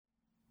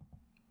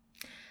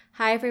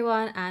Hi,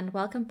 everyone, and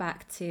welcome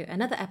back to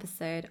another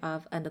episode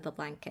of Under the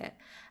Blanket.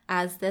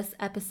 As this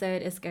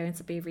episode is going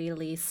to be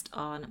released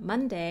on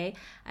Monday,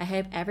 I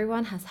hope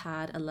everyone has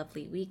had a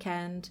lovely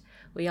weekend.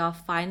 We are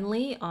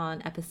finally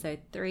on episode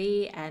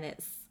 3, and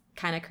it's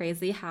kind of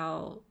crazy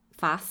how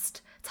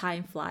fast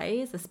time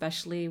flies,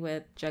 especially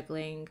with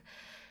juggling,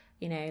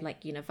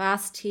 like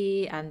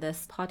university and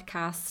this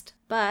podcast.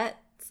 But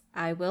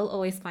I will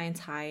always find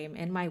time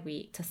in my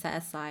week to set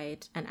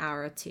aside an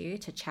hour or two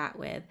to chat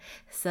with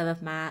some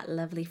of my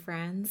lovely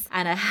friends.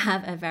 And I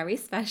have a very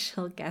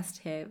special guest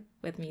here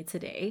with me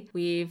today.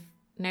 We've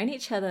known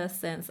each other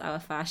since our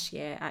first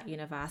year at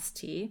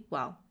university.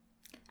 Well,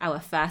 our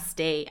first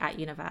day at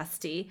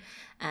university.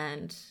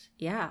 And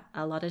yeah,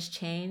 a lot has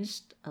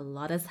changed. A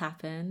lot has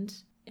happened.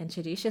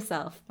 Introduce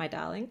yourself, my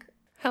darling.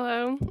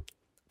 Hello,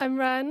 I'm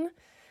Ren.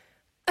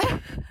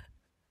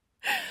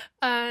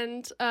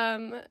 And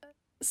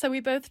so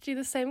we both do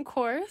the same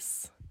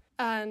course,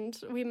 and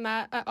we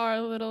met at our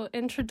little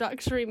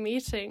introductory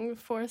meeting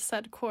for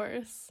said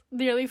course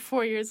nearly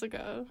 4 years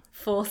ago.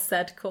 For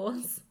said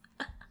course.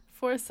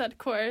 For said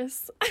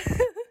course.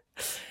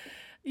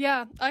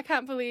 Yeah, I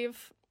can't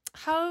believe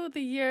how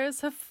the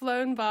years have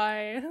flown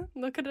by.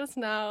 Look at us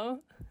now.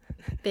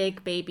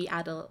 Big baby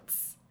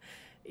adults.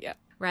 Yeah.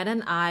 Ren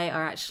and I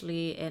are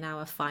actually in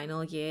our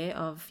final year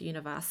of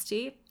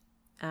university.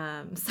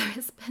 So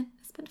it's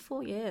been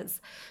 4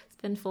 years.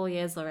 It's been 4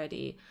 years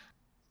already.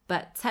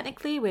 But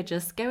technically, we're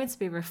just going to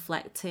be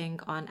reflecting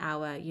on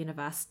our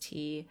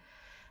university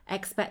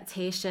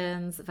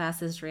expectations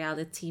versus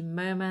reality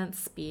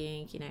moments,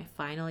 being,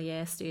 final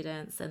year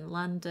students in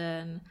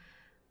London.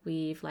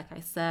 We've, like I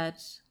said,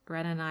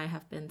 Ren and I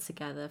have been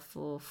together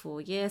for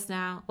 4 years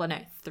now. Well, no,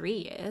 3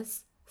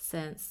 years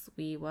since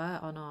we were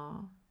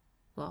on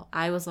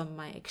I was on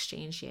my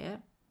exchange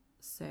year.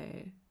 So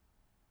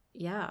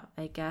yeah,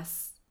 I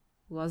guess,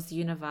 was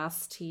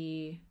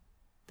university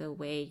the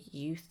way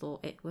you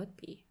thought it would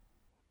be?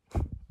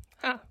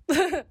 No.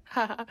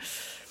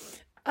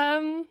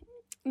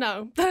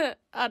 No,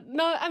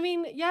 I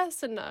mean,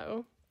 yes and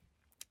no.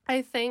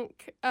 I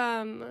think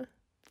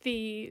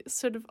the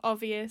sort of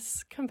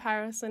obvious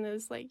comparison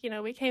is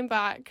we came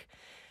back.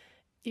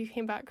 You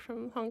came back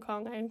from Hong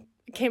Kong. I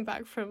came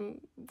back from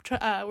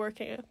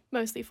working a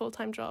mostly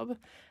full-time job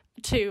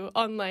to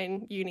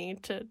online uni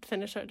to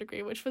finish our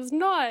degree, which was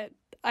not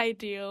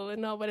ideal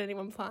and not what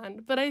anyone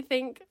planned. But I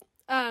think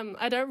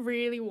I don't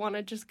really want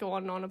to just go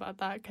on and on about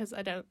that, because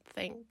I don't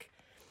think,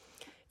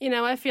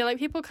 I feel like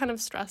people kind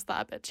of stress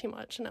that a bit too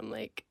much, and I'm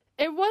like,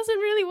 it wasn't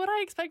really what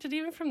I expected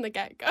even from the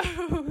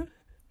get-go.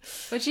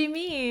 What do you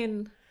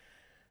mean?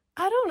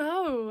 I don't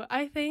know.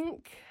 I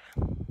think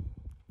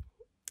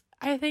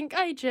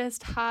I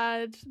just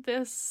had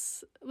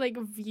this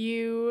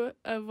view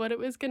of what it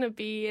was going to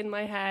be in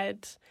my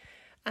head,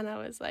 and I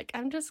was like,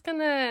 I'm just going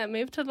to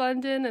move to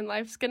London and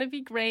life's going to be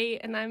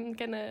great, and I'm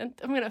going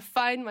to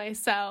find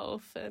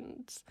myself,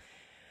 and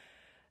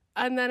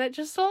then it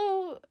just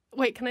all,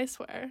 wait, can I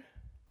swear?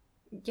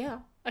 Yeah.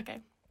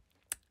 Okay.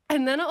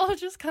 And then it all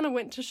just kind of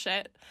went to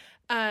shit,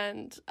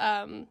 and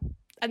then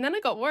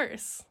it got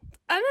worse,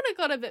 and then it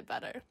got a bit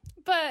better.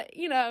 But,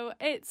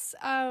 it's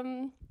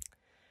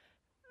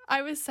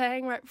I was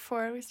saying right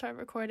before we started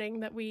recording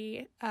that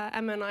we,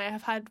 Emma and I,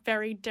 have had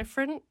very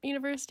different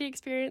university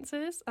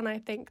experiences, and I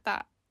think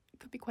that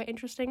could be quite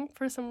interesting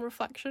for some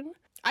reflection.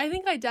 I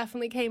think I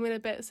definitely came in a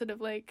bit sort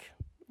of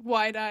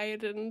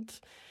wide-eyed and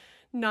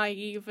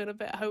naive and a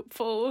bit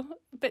hopeful,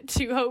 a bit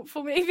too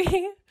hopeful maybe.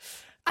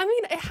 I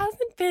mean, it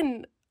hasn't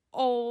been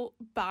all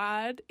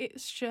bad,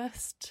 it's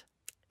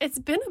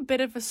been a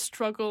bit of a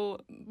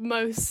struggle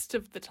most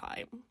of the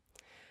time.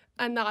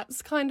 And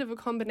that's kind of a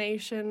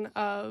combination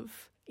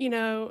of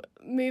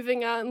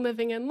moving out and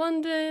living in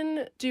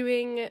London,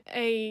 doing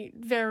a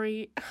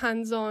very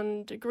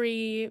hands-on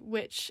degree,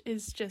 which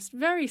is just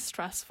very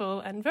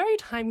stressful and very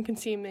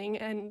time-consuming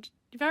and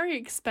very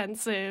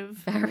expensive.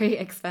 Very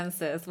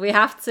expensive. We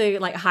have to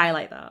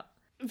highlight that.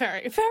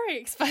 Very, very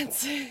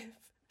expensive.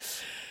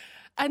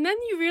 And then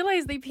you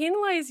realize they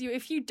penalize you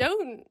if you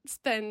don't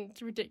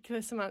spend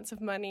ridiculous amounts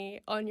of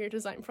money on your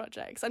design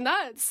projects. And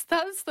that's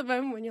the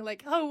moment when you're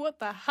like, oh, what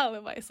the hell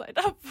have I signed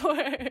up for?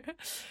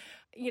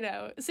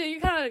 So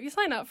you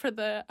sign up for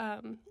the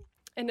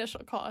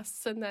initial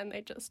costs, and then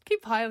they just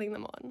keep piling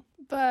them on.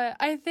 But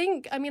I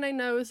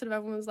know sort of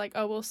everyone's like,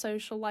 oh, well,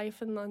 social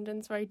life in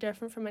London's very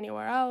different from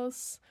anywhere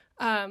else.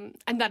 And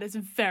that is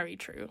very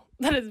true.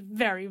 That is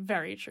very,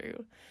 very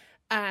true.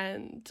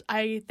 And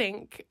I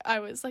think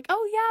I was like,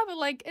 oh, yeah,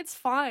 but it's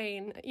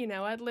fine.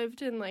 I'd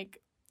lived in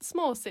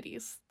small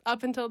cities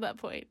up until that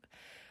point.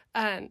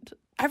 And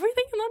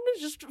everything in London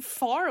is just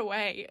far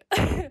away.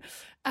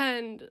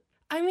 And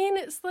I mean,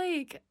 it's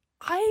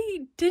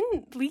I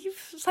didn't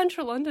leave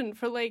central London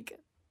for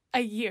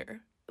a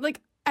year.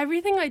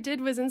 Everything I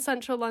did was in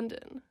central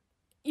London.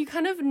 You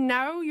kind of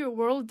narrow your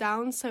world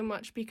down so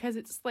much because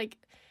it's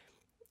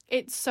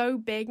it's so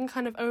big and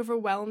kind of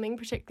overwhelming,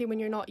 particularly when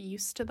you're not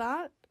used to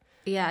that.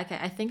 Yeah, okay,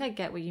 I think I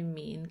get what you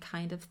mean,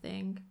 kind of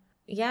thing.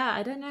 yeah,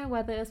 I don't know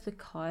whether it's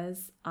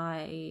because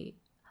I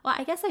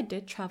guess I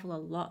did travel a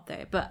lot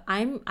though, but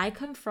I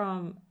come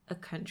from a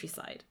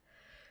countryside.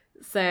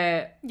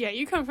 So Yeah,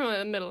 you come from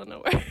the middle of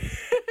nowhere.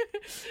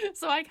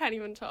 So I can't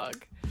even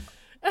talk.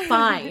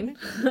 fine.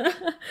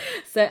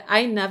 So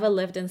I never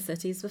lived in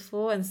cities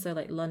before, and so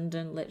like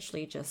London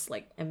literally just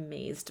like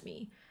amazed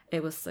me.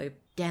 It was so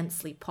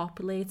densely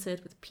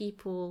populated with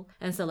people,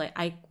 and so like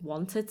I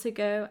wanted to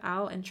go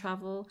out and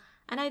travel,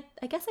 and I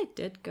guess I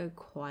did go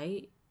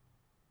quite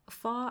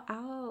far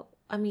out.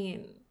 I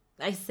mean,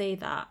 I say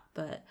that,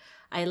 but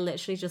I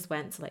literally just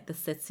went to like the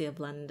city of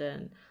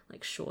London,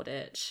 like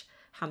Shoreditch,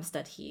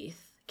 Hampstead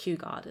Heath, Kew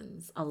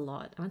Gardens a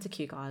lot. I went to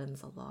Kew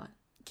Gardens a lot.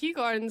 Kew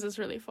Gardens is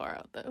really far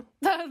out, though.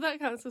 That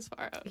counts as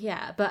far out.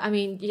 Yeah, but I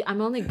mean,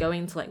 I'm only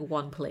going to like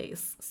one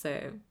place,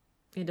 so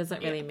it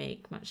doesn't really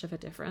make much of a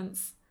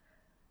difference.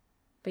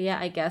 But yeah,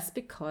 I guess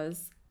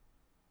because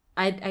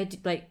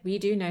like we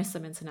do know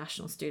some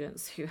international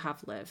students who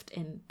have lived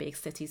in big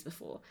cities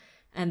before,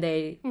 and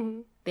they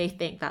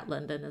think that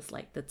London is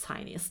like the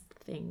tiniest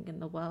thing in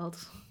the world.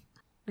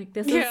 Like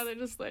this Yeah, they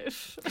just like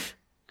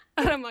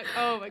and I'm like,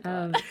 oh my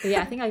god. But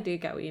yeah, I think I do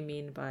get what you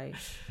mean by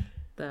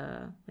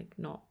the like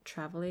not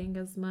traveling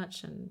as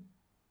much and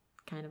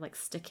kind of like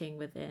sticking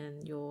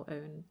within your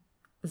own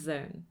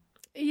zone.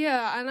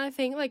 Yeah, and I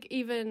think like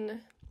even,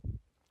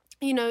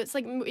 you know, it's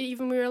like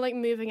even we were like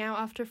moving out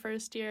after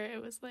first year,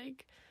 it was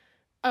like,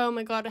 oh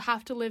my god, I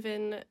have to live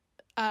in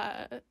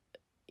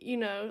you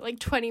know, like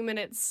 20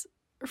 minutes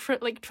for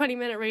like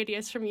 20-minute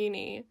radius from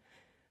uni.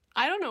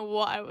 I don't know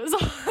what I was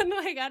on.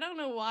 Like, I don't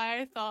know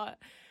why I thought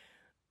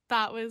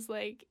that was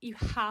like, you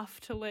have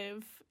to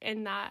live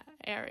in that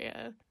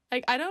area.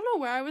 Like, I don't know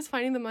where I was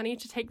finding the money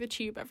to take the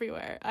tube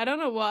everywhere. I don't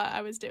know what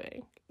I was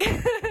doing.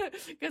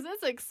 Because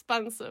it's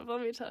expensive, let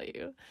me tell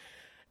you.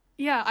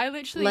 Yeah, I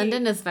literally...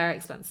 London is very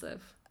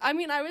expensive. I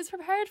mean, I was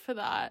prepared for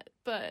that,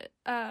 but,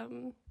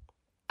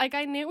 like,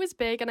 I knew it was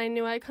big, and I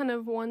knew I kind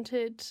of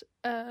wanted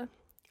a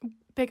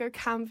bigger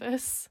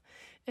canvas,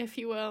 if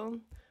you will.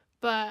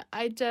 But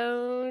I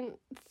don't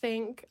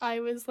think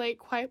I was, like,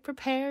 quite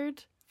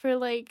prepared for,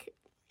 like...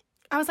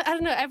 I was like, I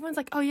don't know, everyone's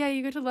like, oh, yeah,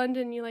 you go to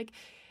London, you, like...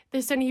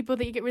 There's so many people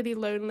that you get really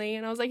lonely.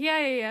 And I was like,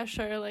 yeah,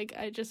 sure. Like,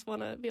 I just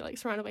want to be, like,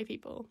 surrounded by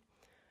people.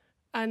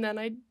 And then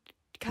I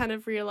kind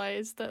of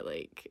realized that,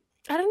 like,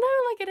 I don't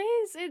know,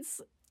 like,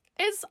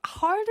 it's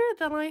harder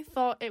than I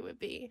thought it would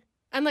be.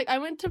 And, like, I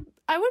went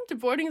to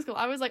boarding school.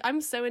 I was like,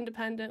 I'm so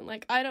independent.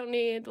 Like, I don't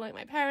need, like,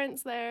 my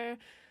parents there.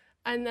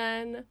 And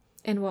then...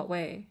 In what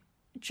way?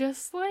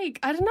 Just, like,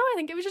 I don't know. I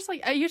think it was just,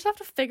 like, you just have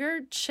to figure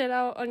shit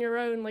out on your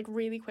own, like,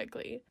 really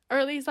quickly. Or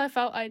at least I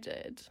felt I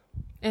did.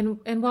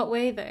 In what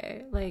way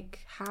though?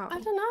 Like how? I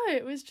don't know.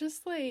 It was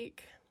just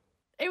like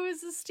it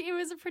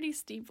was a pretty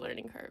steep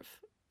learning curve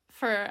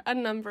for a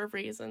number of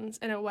reasons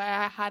in a way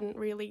I hadn't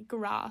really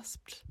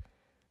grasped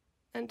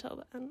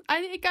until then.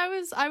 I think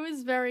I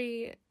was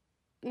very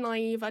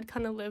naive. I'd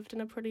kind of lived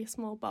in a pretty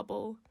small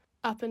bubble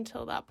up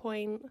until that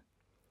point.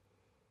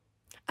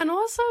 And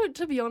also,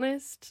 to be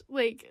honest,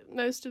 like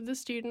most of the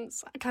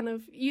students kind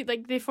of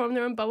they form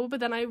their own bubble, but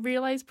then I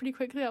realized pretty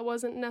quickly I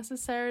wasn't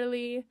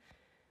necessarily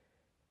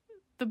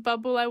the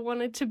bubble I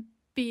wanted to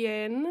be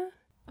in.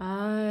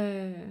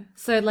 Oh.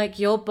 So like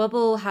your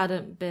bubble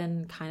hadn't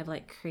been kind of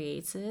like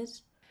created?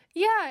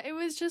 Yeah, it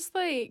was just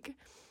like,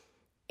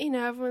 you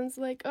know, everyone's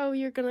like, oh,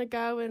 you're gonna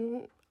go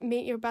and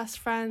meet your best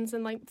friends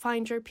and like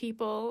find your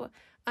people.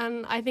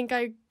 And I think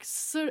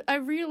I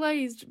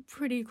realized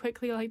pretty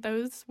quickly like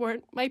those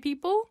weren't my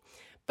people,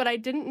 but I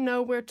didn't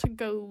know where to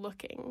go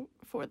looking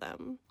for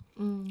them.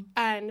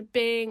 And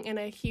being in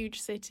a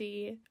huge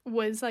city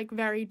was like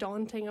very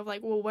daunting of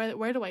like, well,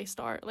 where do I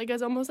start? Like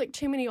there's almost like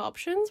too many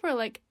options where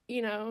like,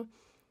 you know,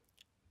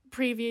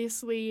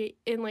 previously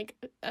in like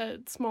a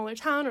smaller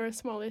town or a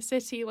smaller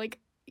city, like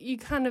you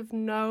kind of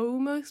know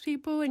most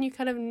people and you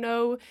kind of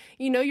know,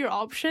 you know, your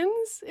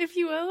options, if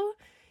you will,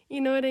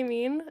 you know what I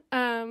mean?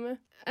 And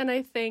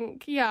I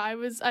think, yeah,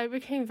 I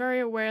became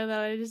very aware that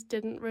I just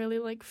didn't really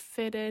like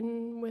fit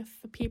in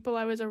with the people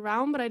I was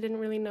around, but I didn't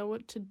really know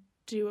what to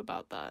do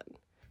about that.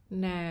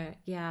 No,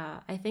 yeah,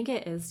 I think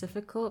it is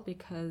difficult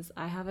because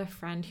I have a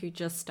friend who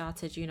just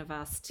started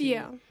university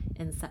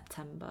in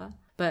September,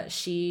 but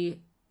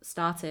she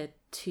started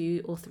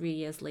 2 or 3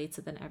 years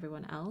later than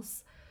everyone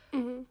else.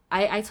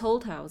 I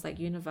told her, I was like,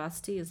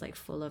 university is like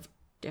full of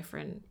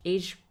different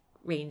age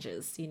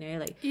ranges, you know,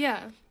 like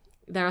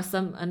there are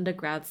some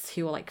undergrads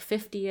who are like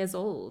 50 years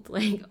old.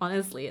 Like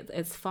honestly,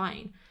 it's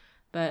fine,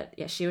 but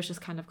yeah, she was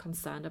just kind of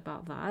concerned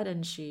about that,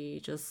 and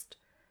she just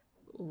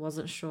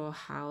wasn't sure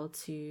how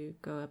to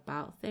go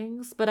about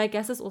things. But I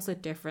guess it's also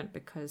different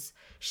because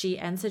she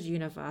entered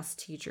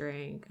university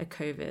during a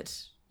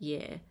COVID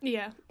year.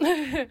 Yeah.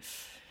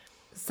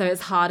 So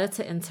it's harder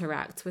to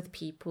interact with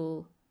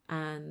people,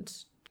 and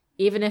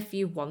even if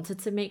you wanted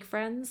to make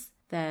friends,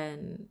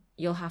 then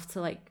you'll have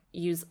to like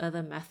use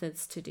other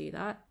methods to do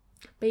that.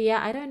 But yeah,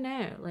 I don't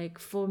know. Like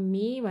for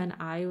me, when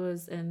I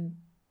was in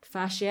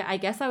first year, I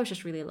guess I was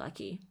just really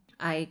lucky.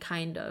 I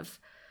kind of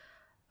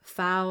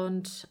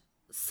found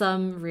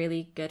some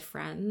really good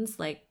friends.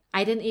 Like,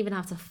 I didn't even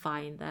have to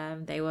find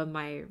them. They were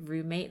my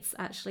roommates,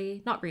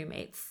 actually. Not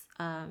roommates,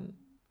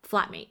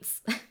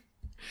 flatmates.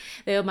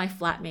 They were my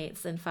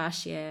flatmates in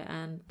first year,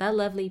 and they're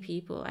lovely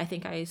people. I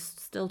think I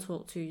still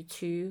talk to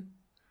two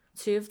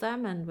of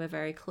them, and we're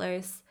very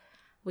close.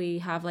 We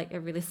have like a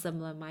really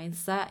similar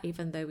mindset,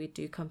 even though we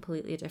do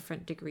completely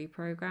different degree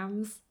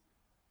programs.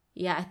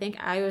 Yeah, I think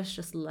I was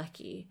just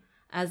lucky,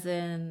 as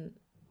in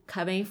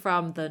coming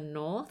from the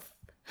north,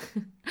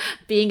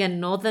 being a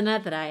northerner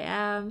that I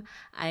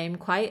am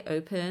quite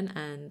open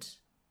and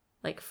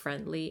like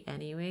friendly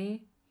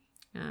anyway.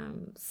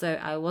 So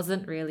I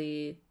wasn't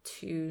really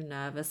too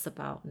nervous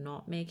about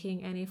not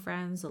making any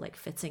friends or like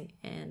fitting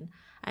in.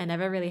 I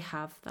never really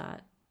have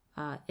that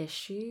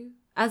issue.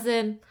 As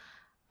in,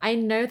 I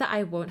know that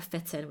I won't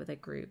fit in with a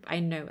group. I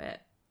know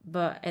it,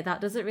 but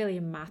that doesn't really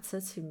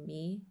matter to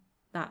me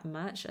that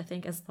much. I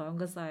think as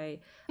long as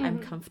I'm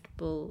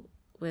comfortable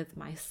with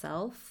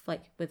myself,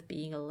 like with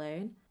being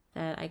alone,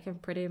 then I can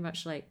pretty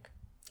much like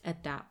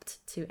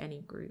adapt to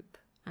any group,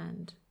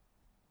 and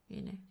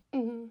you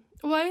know.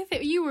 Well, I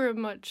think you were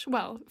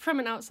from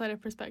an outsider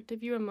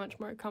perspective, you were much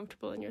more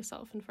comfortable in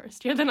yourself in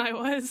first year than I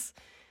was.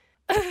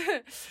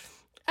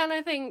 And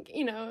I think,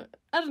 you know,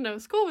 I don't know,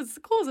 school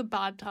was a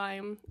bad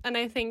time. And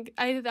I think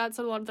that's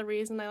a lot of the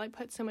reason I like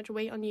put so much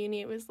weight on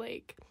uni. It was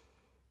like,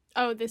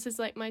 oh, this is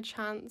like my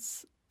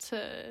chance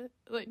to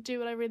like do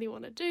what I really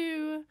want to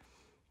do.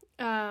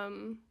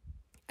 And,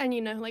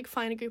 you know, like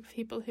find a group of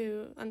people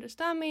who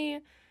understand me.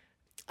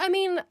 I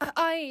mean,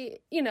 I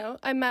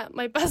met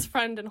my best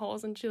friend in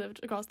halls and she lived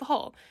across the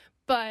hall,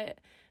 but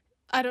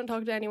I don't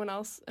talk to anyone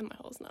else in my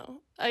halls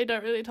now. I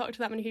don't really talk to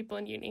that many people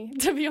in uni,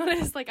 to be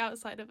honest, like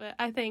outside of it.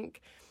 I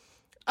think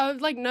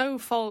of like no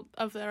fault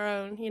of their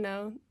own, you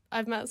know.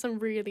 I've met some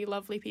really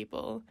lovely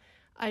people.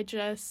 I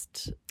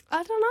don't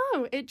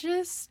know. I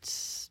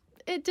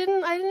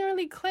didn't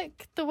really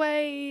click the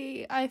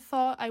way I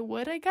thought I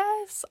would, I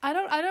guess. I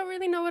don't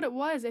really know what it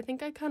was. I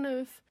think I kind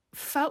of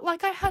felt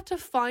like I had to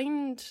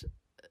find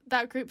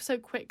that group so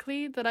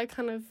quickly that I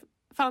kind of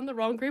found the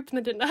wrong group and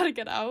then didn't know how to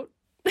get out.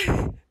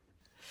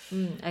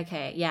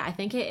 Okay, yeah, I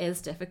think it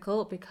is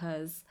difficult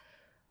because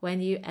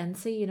when you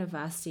enter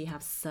university, you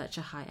have such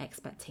a high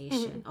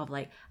expectation of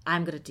like,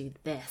 I'm gonna do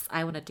this,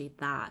 I want to do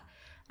that,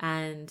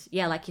 and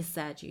yeah, like you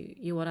said,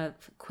 you want to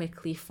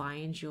quickly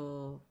find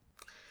your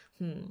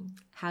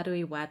how do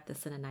we word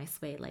this in a nice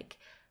way, like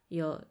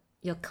your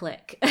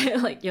clique,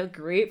 like your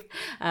group,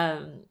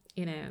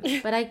 you know.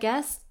 But I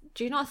guess,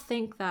 do you not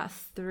think that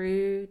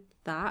through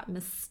that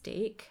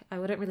mistake, I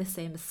wouldn't really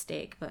say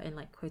mistake, but in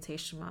like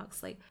quotation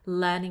marks, like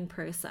learning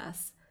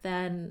process,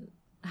 then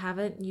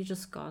haven't you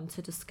just gone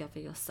to discover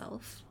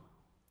yourself?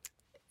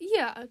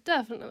 Yeah,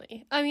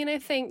 definitely. I mean, I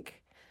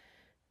think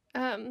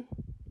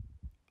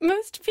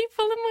most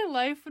people in my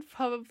life would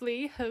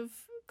probably have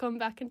gone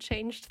back and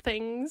changed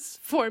things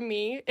for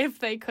me if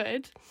they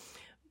could,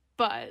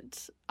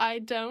 but I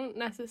don't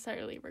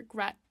necessarily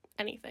regret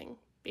anything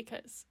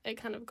because it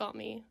kind of got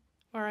me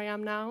where I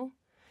am now.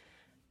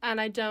 And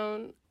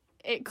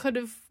it could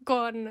have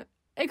gone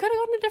a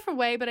different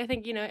way, but I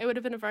think, you know, it would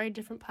have been a very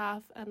different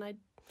path, and I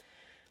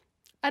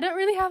don't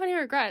really have any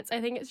regrets.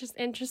 I think it's just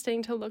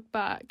interesting to look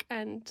back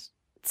and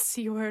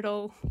see where it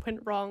all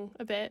went wrong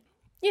a bit.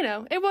 You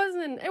know, it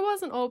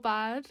wasn't all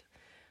bad,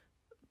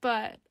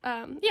 but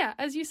yeah,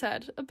 as you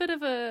said,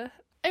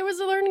 it was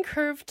a learning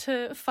curve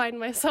to find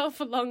myself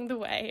along the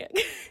way.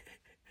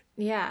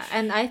 Yeah,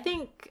 and I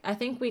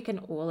think we can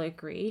all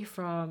agree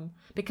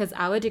because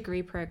our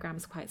degree program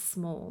is quite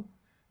small.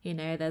 You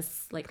know,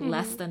 there's like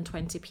less than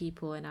 20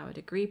 people in our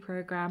degree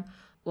program.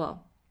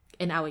 Well,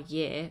 in our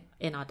year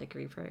in our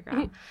degree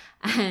program,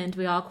 and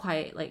we are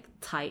quite like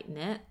tight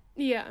knit.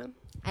 Yeah,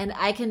 and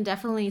I can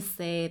definitely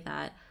say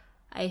that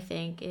I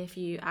think if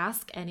you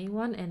ask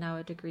anyone in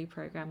our degree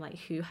program, like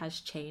who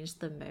has changed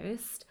the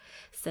most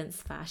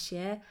since first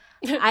year,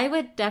 I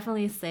would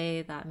definitely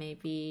say that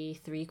maybe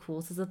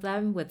 3/4 of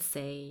them would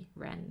say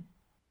Ren.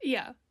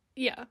 Yeah.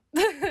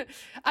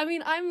 I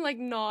mean, I'm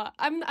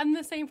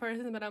the same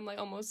person, but I'm like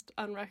almost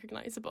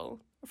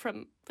unrecognizable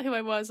from who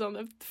I was on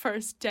the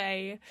first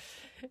day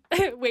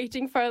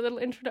waiting for a little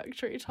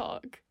introductory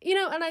talk. You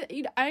know,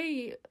 and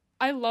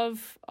I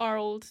love our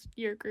old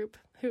year group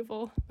who've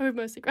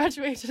mostly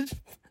graduated,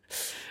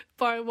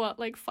 bar what,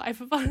 like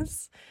 5 of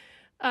us.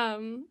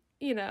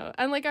 You know,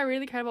 and like I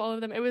really care about all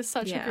of them. It was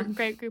such a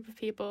great group of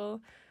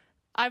people.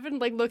 I've been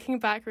like looking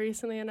back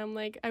recently and I'm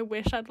like, I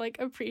wish I'd like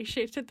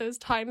appreciated those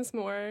times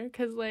more,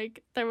 because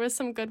like there was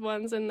some good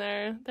ones in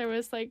there. There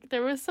was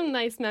some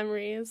nice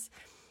memories.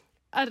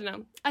 I don't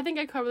know. I think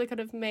I probably could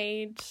have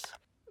made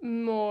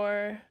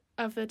more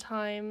of the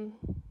time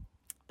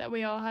that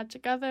we all had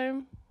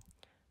together,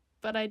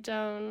 but I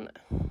don't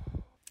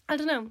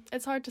know.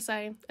 It's hard to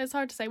say.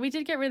 We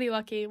did get really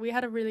lucky. We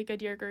had a really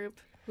good year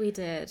group. We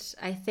did.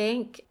 I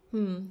think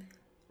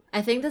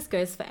this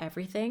goes for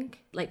everything.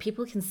 Like,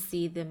 people can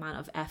see the amount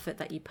of effort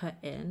that you put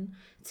in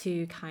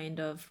to kind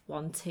of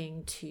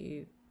wanting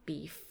to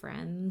be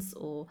friends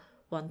or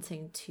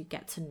wanting to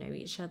get to know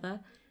each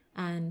other.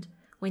 And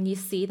when you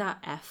see that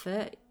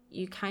effort,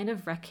 you kind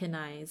of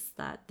recognize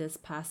that this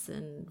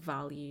person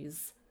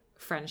values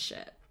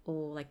friendship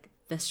or like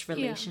this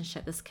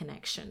relationship, this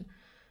connection.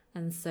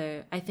 And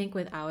so I think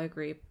with our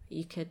group,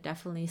 you could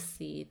definitely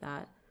see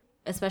that,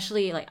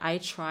 especially like I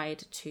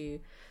tried to,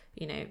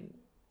 you know,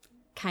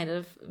 kind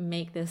of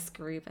make this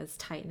group as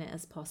tight-knit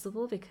as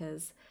possible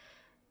because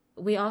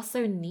we are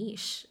so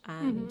niche.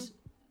 And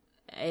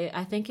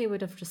I think it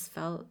would have just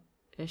felt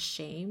a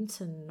shame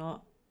to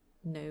not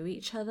know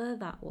each other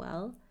that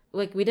well.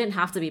 Like, we didn't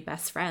have to be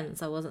best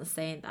friends, I wasn't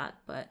saying that,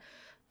 but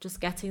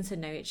just getting to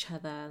know each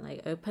other,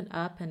 like open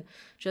up and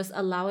just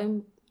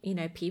allowing, you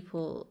know,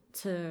 people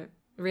to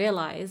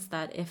realize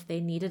that if they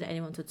needed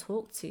anyone to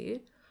talk to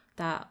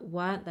that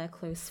weren't their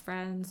close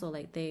friends, or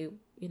like they,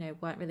 you know,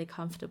 weren't really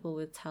comfortable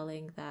with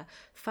telling their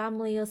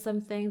family or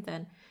something,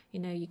 then, you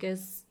know, you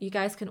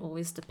guys can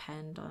always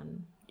depend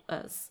on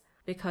us,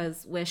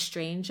 because we're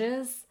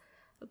strangers,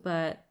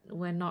 but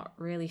we're not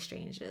really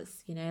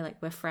strangers, you know, like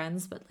we're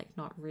friends, but like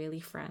not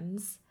really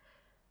friends.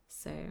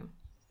 So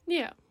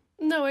yeah,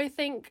 no, I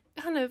think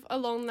kind of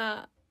along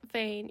that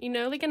vein, you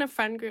know, like in a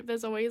friend group,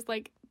 there's always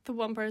like the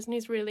one person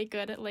who's really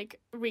good at like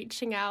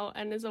reaching out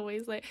and is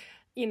always like,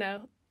 you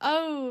know,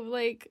 oh,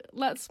 like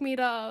let's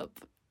meet up.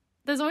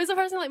 There's always a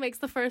person that like makes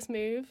the first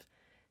move.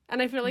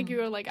 And I feel like you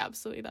are like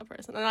absolutely that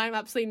person, and I'm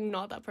absolutely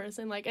not that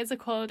person. Like, it's a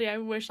quality I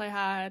wish I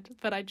had,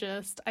 but I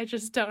just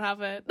don't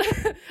have it.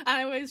 And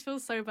I always feel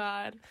so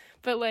bad.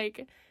 But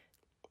like,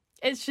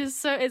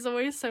 it's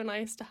always so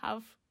nice to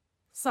have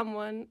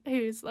someone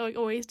who's like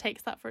always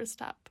takes that first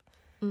step.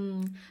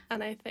 And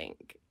I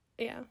think,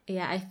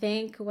 I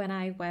think when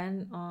I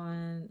went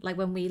on, like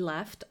when we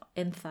left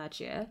in third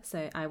year,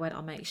 so I went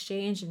on my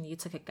exchange and you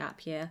took a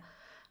gap year,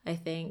 I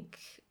think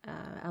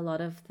a lot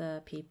of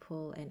the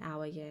people in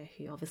our year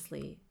who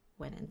obviously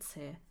went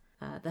into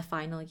the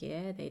final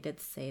year, they did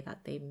say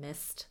that they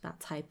missed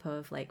that type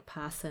of like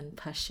person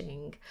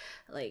pushing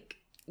like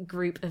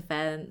group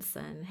events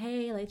and,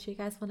 hey, like, do you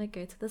guys want to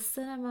go to the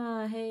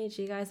cinema? Hey,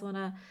 do you guys want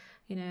to,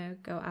 you know,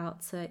 go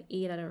out to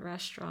eat at a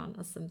restaurant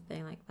or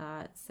something like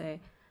that? So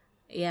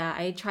yeah,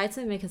 I tried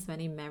to make as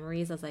many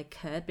memories as I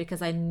could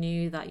because I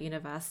knew that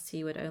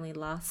university would only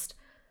last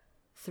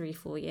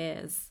 3-4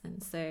 years.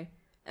 And so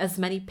as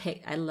many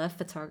I love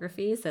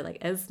photography, so like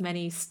as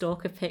many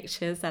stalker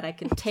pictures that I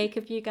could take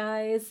of you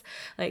guys,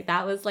 like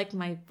that was like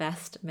my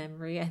best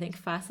memory. I think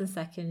first and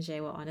second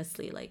year were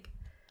honestly, like,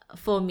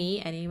 for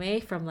me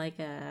anyway, from like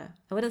I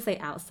wouldn't say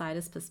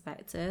outsider's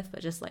perspective,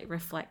 but just like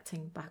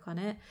reflecting back on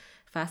it,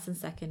 first and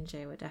second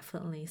year were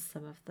definitely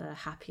some of the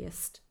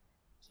happiest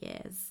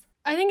years.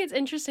 I think it's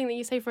interesting that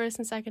you say first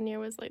and second year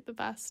was like the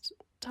best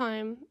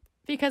time,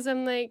 because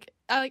I'm like,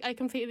 I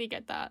completely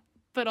get that,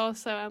 but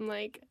also I'm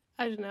like,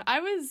 I don't know, I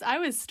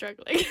was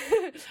struggling.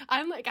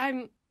 I'm like,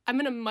 I'm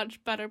in a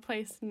much better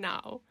place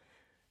now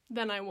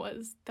than I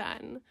was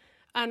then,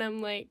 and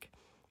I'm like,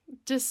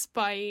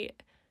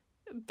 despite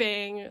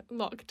being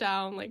locked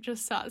down, like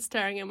just sat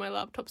staring at my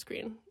laptop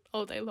screen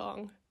all day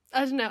long,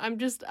 I don't know,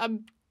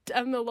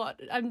 I'm a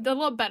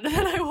lot better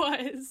than I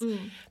was.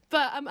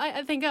 But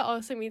I think it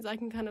also means I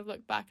can kind of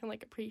look back and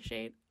like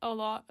appreciate a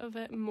lot of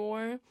it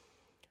more,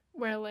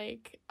 where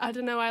like, I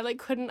don't know, I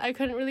couldn't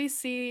really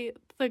see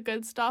the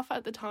good stuff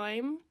at the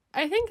time.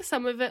 I think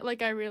some of it,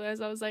 like, I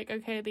realized I was like,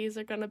 okay, these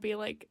are gonna be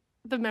like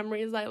the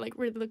memories I like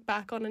really look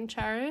back on and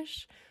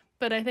cherish,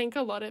 but I think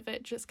a lot of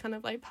it just kind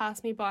of like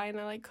passed me by and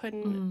I like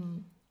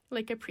couldn't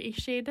like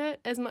appreciate it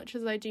as much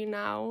as I do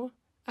now.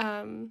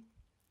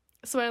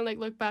 So I like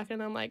look back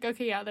and I'm like,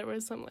 okay, yeah, there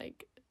was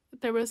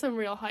some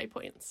real high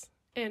points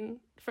in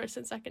first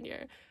and second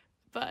year,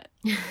 but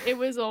it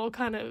was all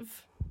kind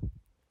of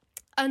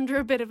under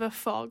a bit of a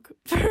fog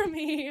for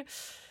me.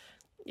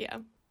 Yeah.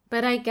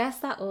 But I guess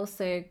that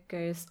also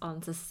goes on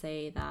to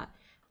say that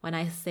when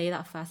I say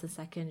that first and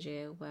second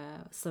year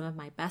were some of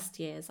my best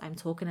years, I'm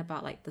talking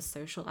about like the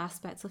social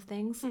aspects of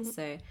things.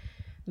 So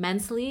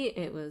mentally,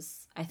 it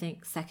was, I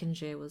think second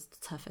year was the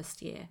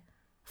toughest year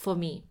for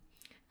me.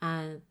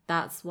 And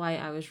that's why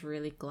I was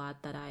really glad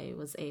that I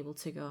was able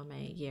to go on my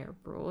year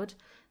abroad.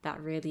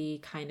 That really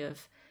kind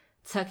of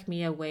took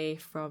me away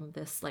from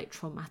this like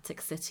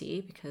traumatic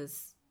city,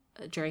 because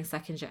during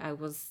second year, I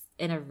was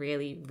in a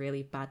really,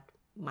 really bad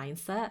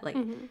mindset, like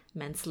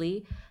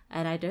mentally.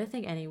 And I don't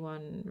think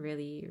anyone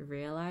really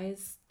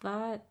realized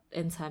that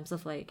in terms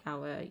of like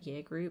our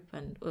year group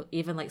and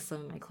even like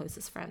some of my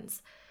closest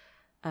friends,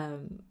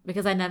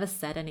 because I never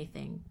said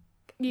anything.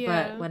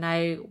 But when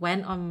I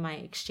went on my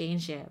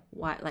exchange year,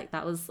 like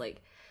that was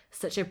like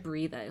such a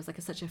breather. It was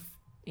like such a,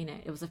 you know,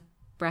 it was a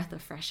breath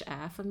of fresh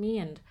air for me.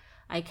 And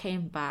I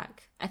came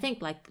back, I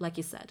think like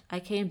you said, I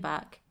came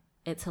back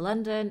to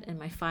London in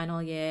my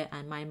final year,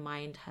 and my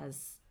mind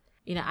has,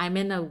 you know, I'm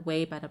in a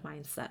way better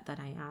mindset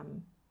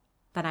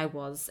than I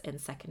was in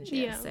second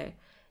year. So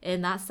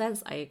in that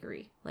sense, I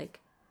agree. Like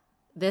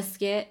this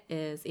year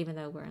is, even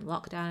though we're in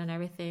lockdown and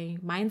everything,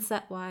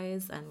 mindset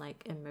wise and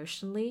like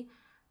emotionally,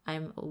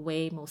 I'm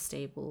way more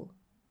stable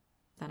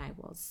than I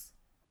was.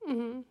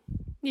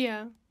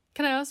 Yeah.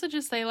 Can I also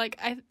just say, like,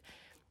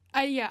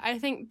 I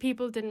think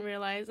people didn't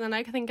realize, and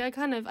I think I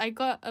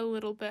got a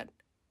little bit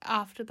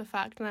after the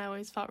fact, and I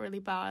always felt really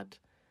bad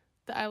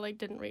that I like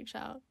didn't reach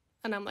out,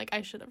 and I'm like,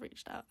 I should have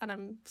reached out, and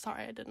I'm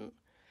sorry I didn't.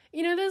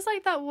 You know, there's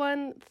like that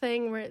one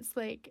thing where it's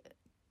like,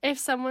 if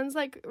someone's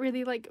like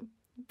really like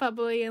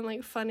bubbly and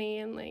like funny,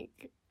 and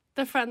like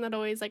the friend that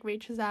always like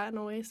reaches out and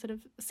always sort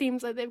of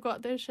seems like they've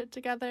got their shit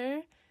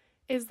together,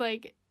 is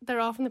like, they're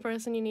often the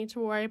person you need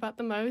to worry about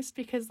the most,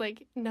 because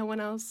like no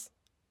one else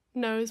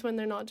knows when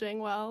they're not doing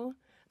well.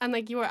 And,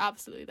 like, you are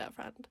absolutely that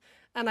friend.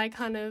 And I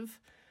kind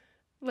of,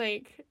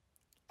 like,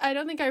 I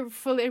don't think I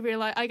fully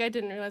realized, like, I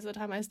didn't realize at the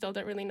time, I still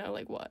don't really know,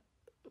 like, what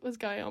was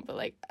going on. But,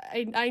 like,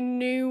 I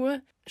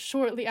knew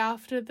shortly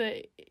after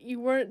that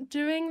you weren't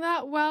doing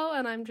that well,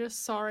 and I'm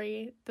just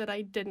sorry that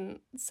I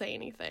didn't say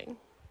anything.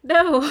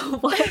 No,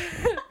 what?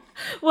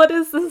 What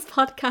is this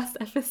podcast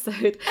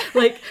episode?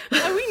 Like, we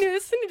knew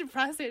this was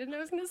depressing. I didn't know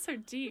it was going to so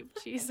deep.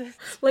 Jesus.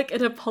 Like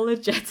an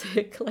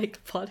apologetic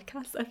like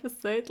podcast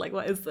episode. Like,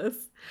 what is this?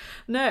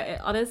 No,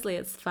 honestly,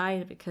 it's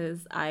fine,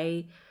 because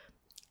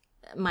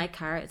my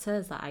character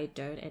is that I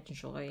don't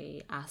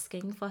enjoy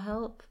asking for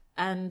help,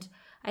 and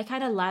I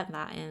kind of learned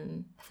that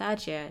in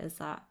third year, is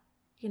that,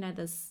 you know,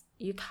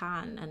 you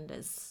can, and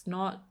it's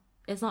not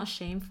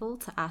shameful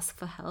to ask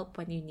for help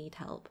when you need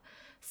help.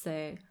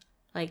 So,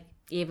 like,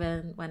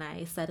 even when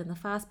I said in the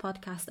first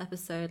podcast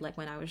episode, like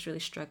when I was really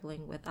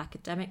struggling with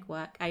academic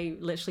work, I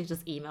literally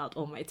just emailed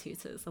all my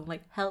tutors. I'm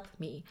like, help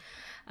me.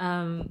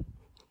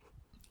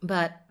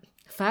 But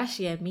first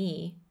year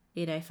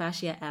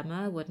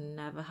Emma would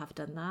never have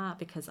done that,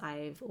 because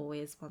I've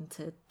always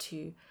wanted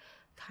to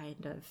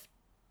kind of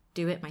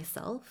do it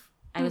myself.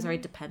 I was very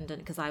dependent,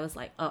 because I was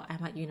like, oh,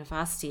 I'm at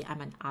university, I'm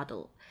an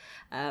adult.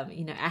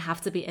 You know, I have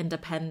to be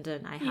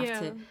independent. I have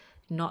to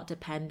not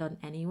depend on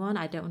anyone.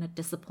 I don't want to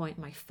disappoint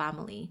my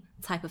family,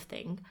 type of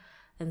thing.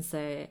 And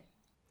so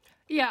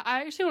yeah,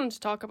 I actually wanted to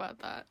talk about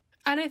that.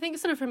 And I think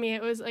sort of for me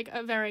it was like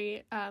a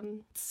very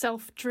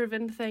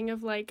self-driven thing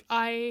of like,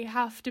 I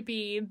have to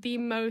be the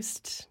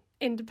most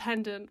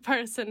independent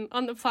person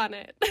on the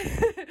planet.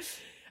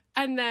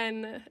 And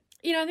then,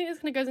 you know, I think this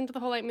kind of goes into the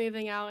whole like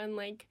moving out and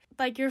like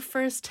your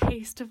first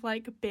taste of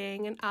like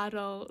being an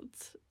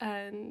adult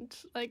and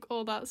like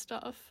all that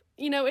stuff.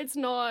 You know, it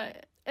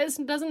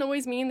doesn't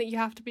always mean that you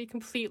have to be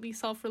completely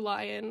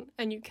self-reliant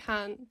and you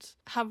can't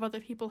have other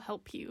people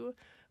help you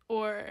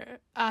or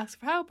ask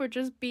for help or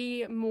just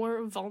be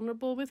more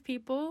vulnerable with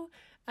people.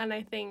 And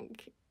I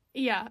think,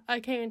 yeah,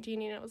 I came into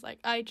uni and I was like,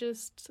 I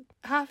just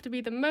have to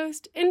be the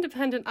most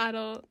independent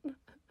adult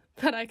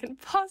that I can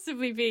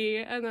possibly be.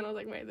 And then I was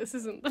like, wait, this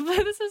isn't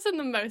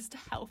the most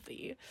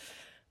healthy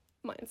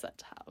mindset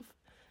to have.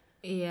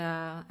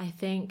 Yeah, I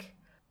think,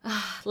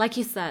 like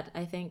you said,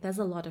 I think there's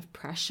a lot of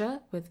pressure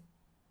with,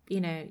 you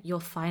know, you're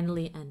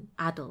finally an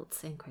adult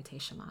in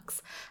quotation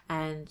marks,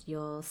 and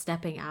you're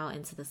stepping out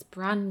into this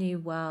brand new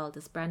world,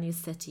 this brand new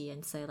city.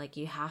 And so like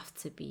you have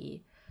to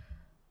be,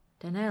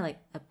 don't know, like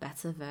a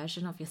better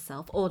version of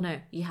yourself, or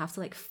no, you have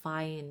to like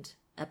find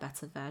a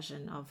better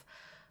version of,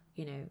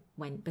 you know,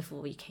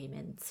 before we came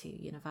into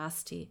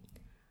university.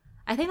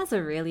 I think that's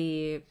a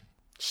really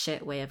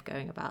shit way of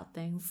going about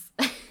things.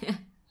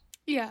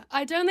 Yeah,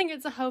 I don't think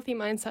it's a healthy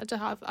mindset to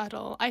have at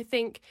all. I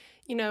think,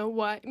 you know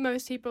what,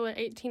 most people are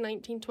 18,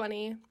 19,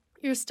 20.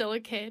 You're still a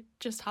kid.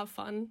 Just have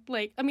fun.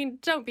 Like, I mean,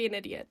 don't be an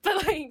idiot,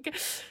 but like,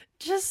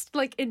 just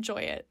like enjoy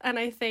it. And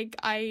I think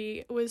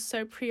I was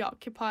so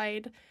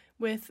preoccupied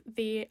with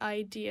the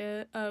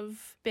idea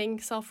of being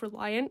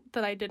self-reliant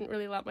that I didn't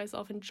really let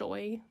myself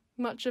enjoy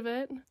much of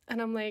it.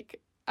 And I'm like,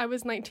 I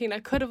was 19. I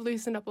could have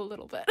loosened up a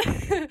little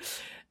bit.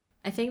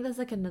 I think there's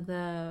like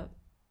another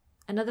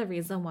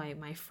reason why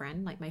my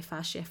friend, like my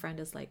first year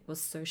friend, was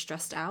so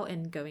stressed out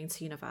in going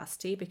to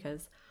university,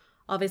 because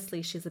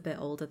obviously she's a bit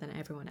older than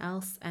everyone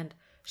else and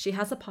she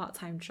has a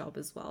part-time job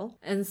as well.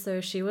 And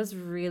so she was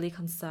really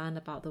concerned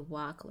about the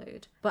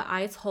workload. But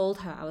I told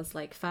her, I was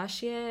like,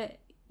 first year,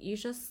 you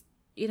just,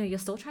 you know, you're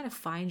still trying to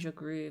find your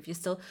groove. You're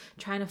still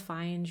trying to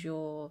find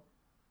your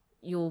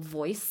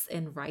voice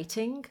in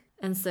writing.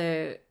 And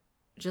so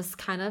just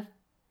kind of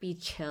be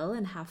chill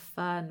and have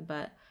fun.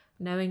 But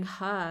knowing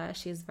her,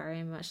 she's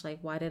very much like,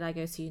 why did I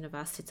go to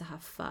university to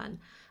have fun?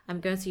 I'm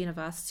going to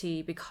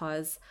university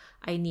because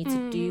I need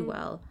to do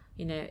well.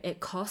 You know, it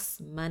costs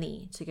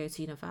money to go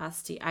to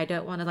university. I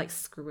don't want to like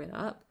screw it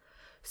up.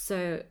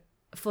 So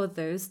for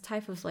those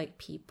type of like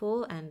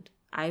people, and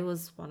I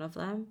was one of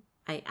them,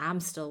 I am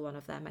still one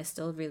of them. I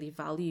still really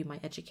value my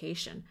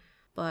education.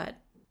 But,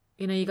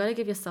 you know, you got to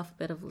give yourself a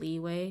bit of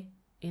leeway.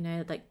 You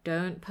know, like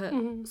don't put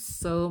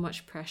so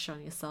much pressure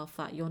on yourself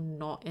that you're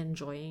not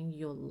enjoying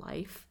your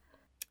life.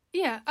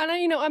 Yeah, and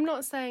I'm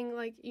not saying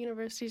like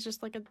university is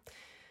just like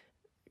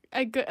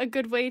a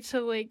good way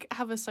to like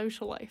have a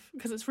social life,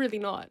 because it's really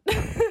not.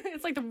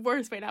 It's like the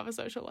worst way to have a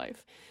social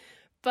life.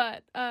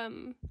 But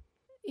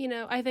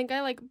I think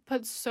I like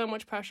put so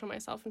much pressure on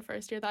myself in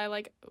first year that I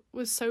like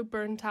was so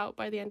burnt out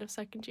by the end of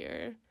second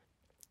year.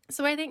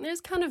 So I think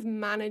there's kind of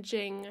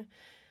managing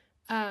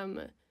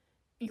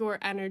your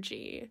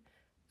energy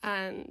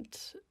and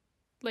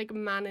like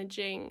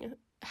managing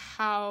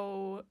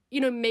how,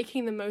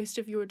 making the most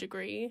of your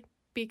degree,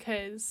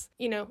 because,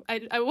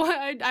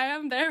 I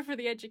am there for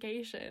the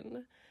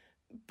education,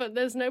 but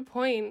there's no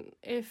point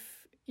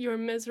if you're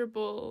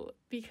miserable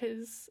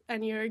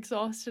and you're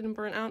exhausted and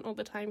burnt out all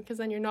the time, because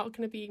then you're not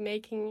going to be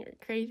making or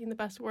creating the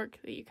best work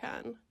that you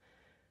can.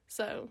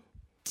 So,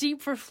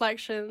 deep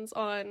reflections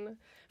on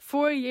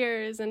 4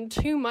 years and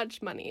too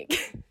much money.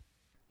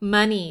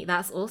 Money,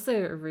 that's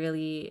also a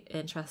really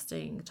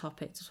interesting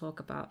topic to talk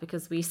about,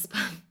 because we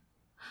spend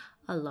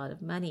a lot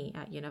of money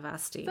at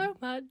university. So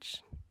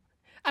much.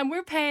 And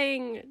we're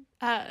paying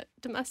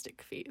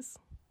domestic fees.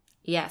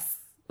 Yes,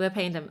 we're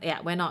paying them.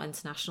 Yeah, we're not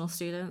international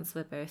students.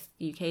 We're both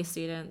UK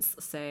students.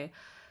 So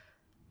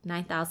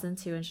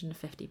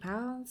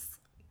 £9,250.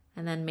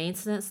 And then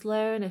maintenance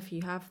loan, if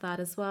you have that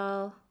as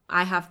well.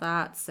 I have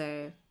that,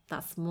 so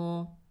that's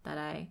more that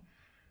I,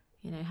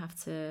 have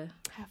to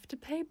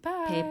pay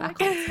back. Pay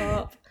back on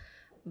top.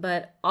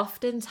 But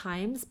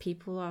oftentimes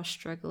people are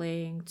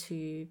struggling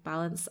to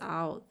balance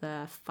out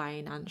the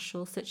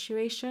financial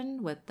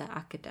situation with the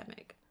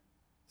academic.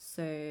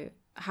 So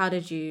how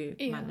did you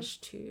manage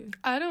to?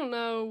 I don't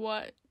know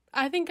what.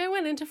 I think I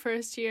went into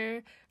first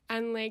year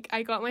and like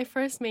I got my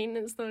first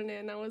maintenance loan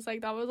in. I was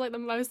like, that was like the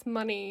most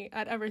money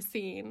I'd ever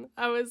seen.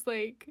 I was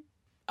like,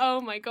 oh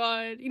my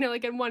God.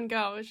 Like in one go,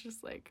 I was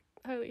just like,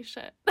 holy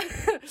shit.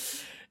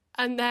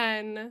 And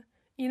then,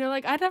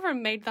 I'd never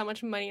made that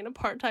much money in a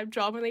part-time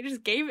job, and they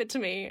just gave it to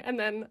me. And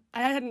then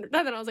I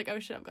was like, oh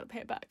shit, I've got to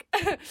pay it back.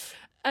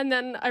 And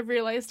then I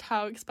realized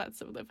how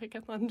expensive living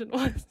in London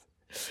was.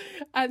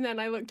 And then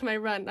I looked at my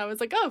rent and I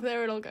was like, oh,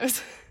 there it all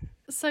goes.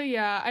 So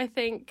yeah, I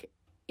think,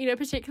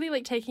 particularly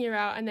like taking her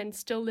out and then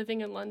still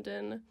living in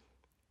London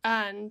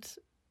and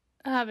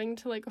having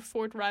to like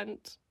afford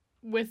rent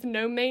with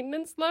no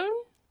maintenance loan,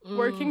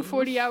 working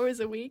 40 hours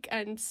a week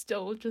and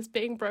still just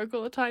being broke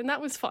all the time.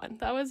 That was fun.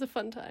 That was a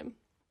fun time.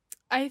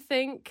 I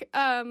think,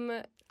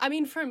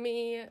 for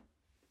me,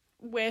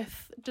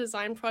 with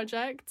design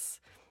projects,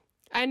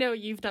 I know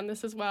you've done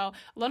this as well,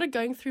 a lot of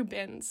going through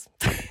bins.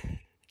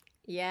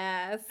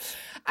 Yes.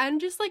 And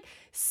just like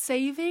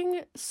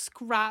saving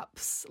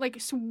scraps,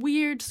 like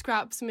weird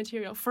scraps of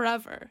material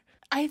forever.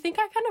 I think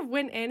I kind of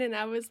went in and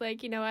I was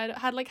like, I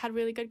had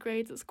really good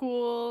grades at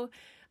school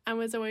and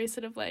was always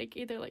sort of like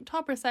either like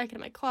top or second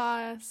in my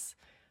class.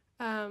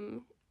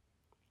 And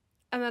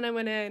then I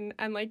went in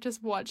and like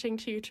just watching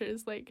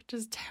tutors like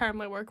just tear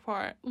my work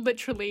apart,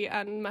 literally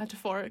and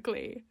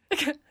metaphorically.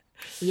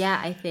 Yeah,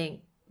 I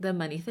think the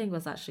money thing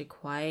was actually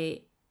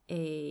quite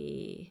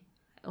I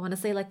want to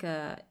say like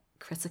a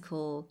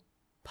critical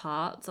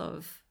part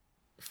of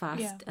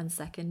first and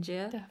second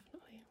year.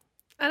 Definitely.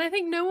 And I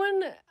think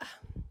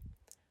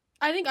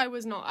I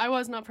was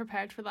not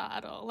prepared for that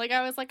at all. Like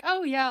I was like,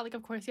 oh yeah, like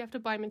of course you have to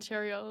buy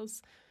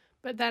materials.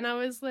 But then I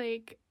was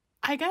like,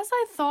 I guess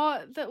I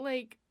thought that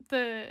like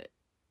the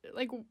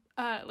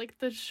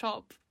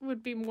shop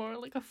would be more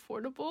like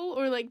affordable,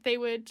 or like they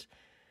would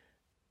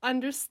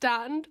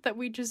understand that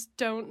we just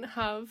don't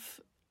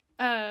have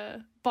a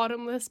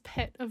bottomless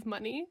pit of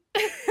money.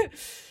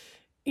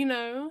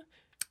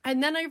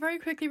 And then I very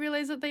quickly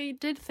realized that they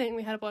did think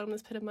we had a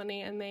bottomless pit of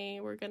money and they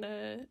were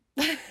gonna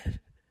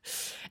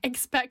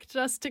expect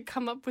us to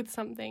come up with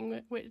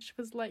something which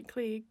was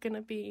likely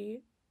gonna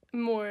be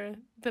more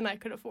than I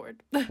could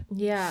afford.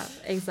 Yeah,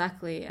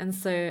 exactly. And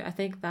so I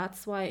think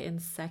that's why in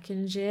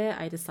second year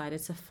I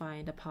decided to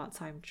find a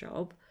part-time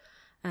job,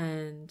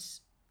 and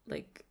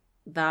like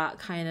that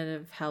kind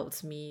of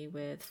helped me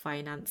with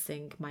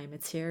financing my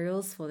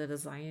materials for the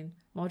design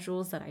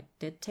modules that I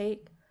did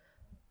take.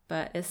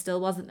 But it still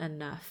wasn't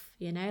enough,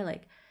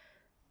 like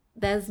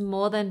there's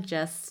more than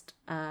just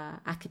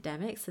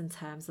academics in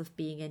terms of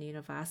being in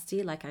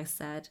university. Like I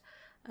said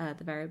at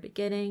the very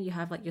beginning, you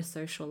have like your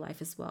social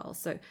life as well.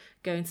 So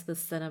going to the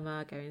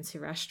cinema, going to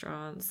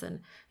restaurants,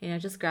 and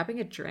just grabbing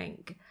a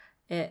drink,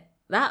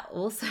 that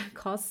also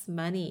costs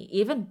money.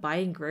 Even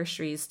buying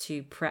groceries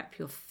to prep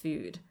your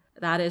food,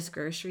 that is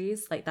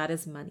groceries, like that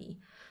is money.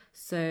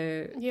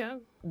 So yeah,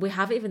 we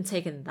haven't even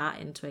taken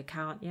that into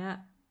account yet.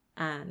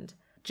 And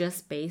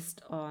just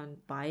based on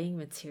buying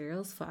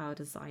materials for our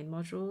design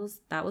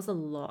modules, that was a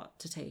lot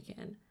to take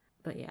in.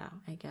 But yeah,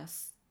 I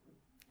guess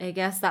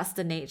that's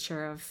the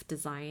nature of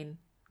design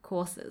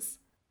courses.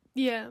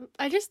 Yeah,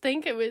 I just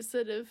think it was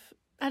sort of,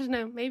 I don't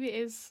know, maybe it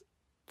is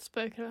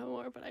spoken about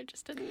more, but I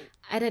just didn't.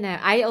 I don't know.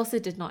 I also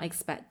did not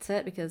expect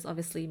it, because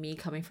obviously me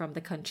coming from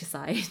the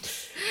countryside,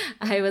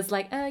 I was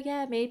like, oh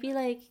yeah, maybe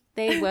like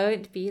they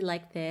won't be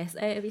like this.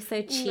 Oh, it'll be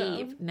so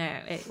cheap. No,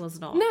 it was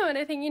not. No, and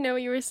I think,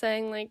 what you were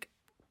saying, like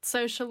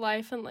social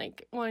life and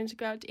like wanting to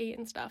go out to eat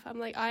and stuff. I'm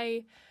like,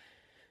 I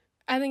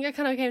think I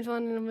kind of came to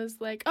London and was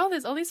like, oh,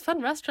 there's all these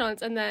fun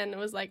restaurants, and then it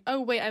was like, oh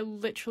wait, I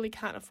literally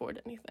can't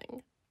afford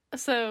anything.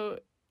 So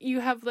you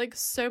have like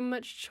so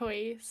much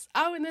choice.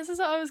 Oh, and this is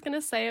what I was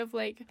gonna say of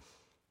like,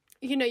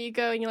 you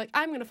go and you're like,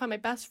 I'm gonna find my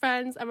best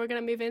friends and we're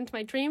gonna move into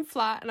my dream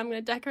flat and I'm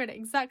gonna decorate it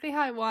exactly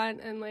how I want,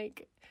 and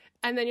like,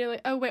 and then you're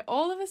like, oh wait,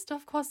 all of this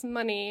stuff costs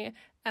money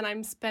and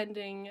I'm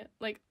spending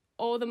like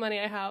all the money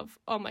I have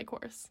on my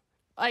course.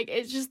 Like,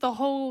 it's just the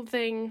whole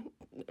thing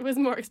was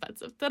more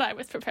expensive than I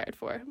was prepared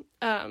for.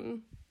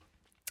 And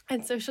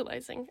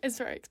socializing is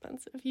very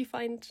expensive. You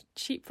find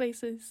cheap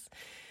places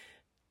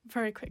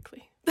very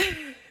quickly.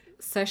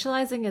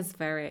 Socializing is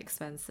very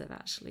expensive,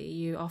 actually.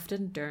 You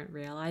often don't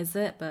realize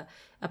it, but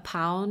a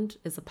pound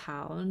is a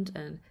pound,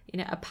 and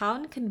a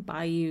pound can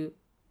buy you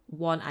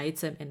one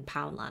item in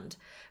Poundland,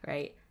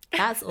 right?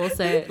 That's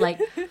also like,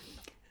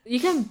 you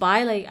can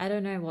buy, like, I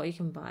don't know what you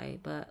can buy,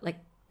 but like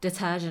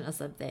detergent or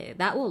something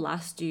that will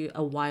last you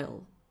a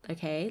while.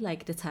 Okay,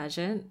 like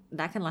detergent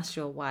that can last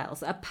you a while,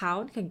 so a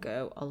pound can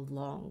go a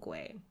long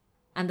way.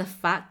 And the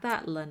fact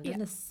that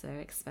London is so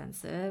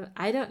expensive,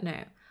 I don't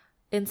know.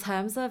 In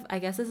terms of, I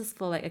guess this is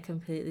for like a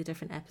completely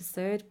different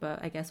episode,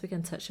 but I guess we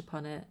can touch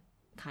upon it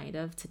kind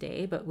of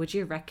today. But would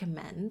you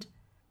recommend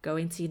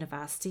going to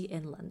university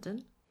in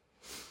London?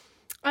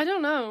 I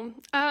don't know.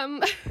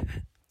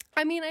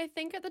 I mean, I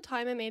think at the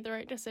time I made the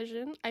right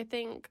decision. I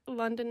think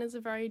London is a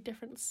very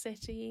different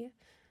city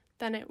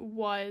than it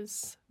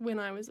was when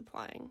I was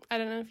applying. I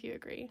don't know if you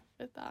agree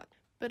with that.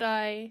 But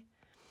I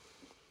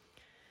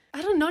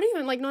don't, not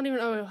even,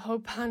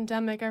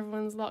 pandemic,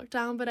 everyone's locked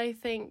down, but I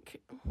think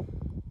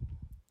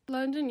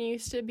London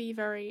used to be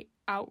very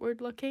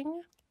outward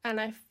looking, and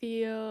I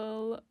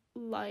feel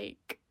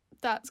like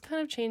that's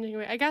kind of changing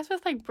away. I guess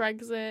with like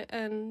Brexit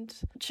and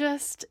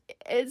just,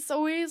 it's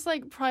always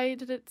like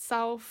prided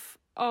itself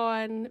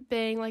on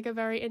being like a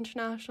very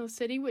international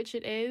city, which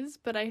it is,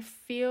 but I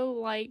feel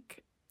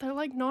like they're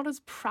like not as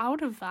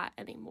proud of that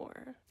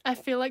anymore. I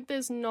feel like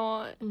there's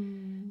not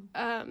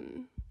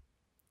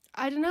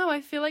I don't know,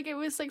 I feel like it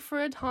was like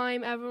for a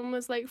time everyone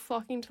was like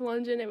flocking to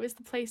London. It was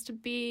the place to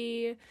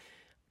be.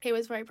 It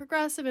was very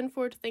progressive and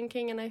forward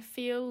thinking, and I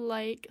feel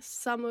like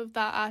some of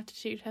that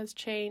attitude has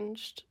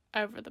changed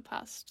over the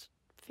past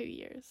few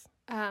years.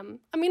 I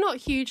mean, not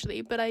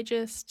hugely, but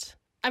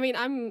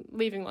I'm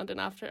leaving London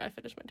after I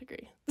finish my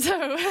degree. So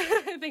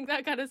I think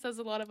that kind of says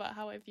a lot about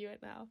how I view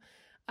it now.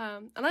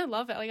 And I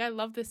love it. Like, I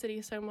love the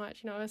city so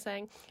much. I was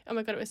saying, oh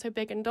my God, it was so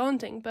big and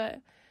daunting,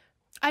 but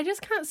I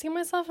just can't see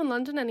myself in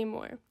London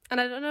anymore. And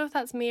I don't know if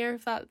that's me or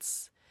if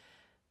that's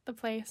the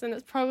place, and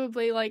it's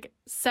probably like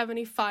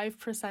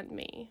 75%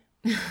 me.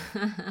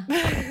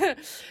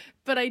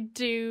 But I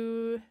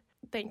do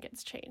think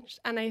it's changed,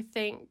 and I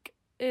think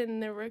in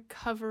the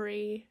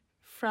recovery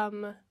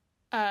from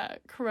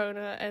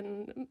corona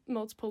and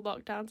multiple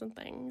lockdowns and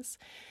things,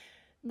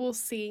 we'll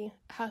see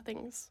how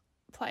things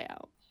play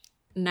out.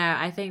 No,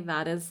 I think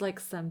that is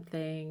like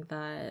something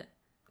that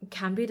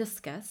can be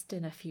discussed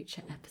in a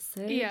future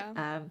episode.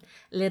 A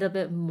little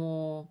bit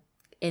more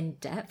in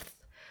depth.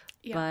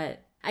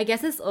 But I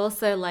guess it's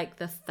also like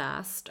the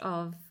thirst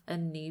of a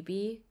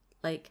newbie.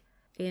 Like,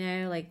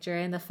 like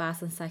during the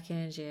first and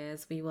second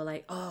years, we were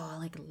like, oh,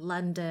 like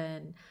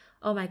London.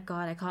 Oh my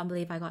God, I can't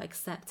believe I got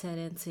accepted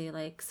into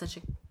like such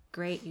a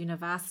great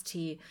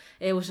university.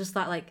 It was just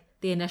that like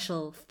the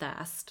initial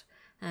thirst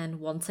and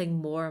wanting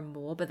more and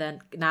more. But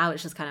then now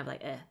it's just kind of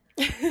like,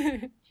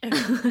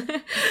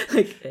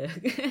 like,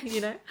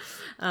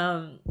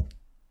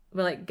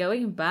 but like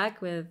going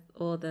back with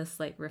all this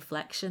like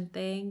reflection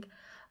thing,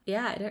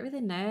 I don't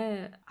really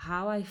know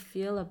how I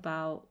feel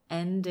about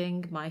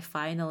ending my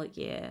final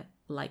year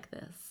like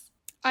this.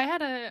 I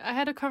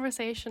had a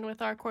conversation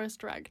with our course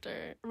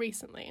director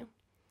recently,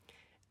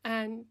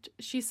 and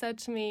she said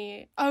to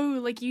me, oh,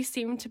 like, you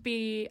seem to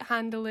be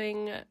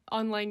handling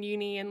online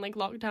uni and like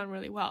lockdown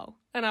really well.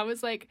 And I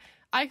was like,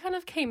 I kind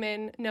of came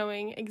in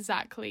knowing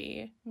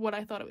exactly what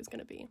I thought it was going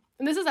to be.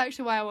 And this is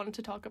actually why I wanted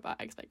to talk about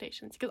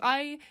expectations, because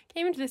I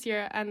came into this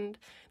year and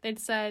they'd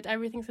said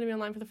everything's going to be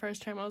online for the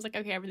first term. I was like,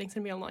 okay, everything's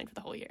going to be online for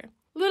the whole year.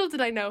 Little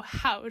did I know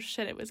how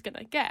shit it was going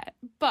to get.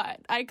 But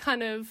I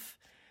kind of,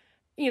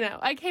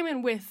 I came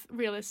in with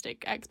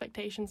realistic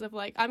expectations of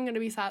like, I'm going to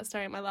be sat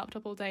staring at my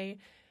laptop all day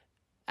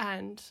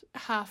and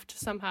have to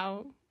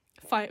somehow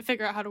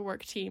figure out how to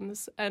work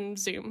Teams and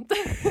Zoom.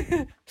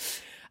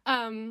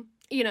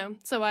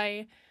 So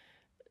I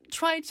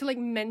tried to like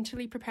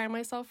mentally prepare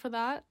myself for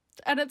that,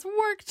 and it's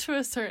worked to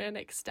a certain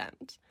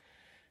extent.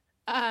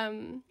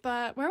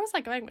 But where was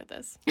I going with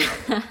this?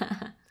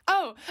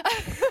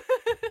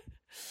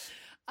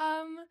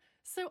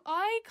 So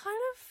I kind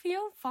of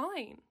feel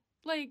fine.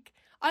 Like,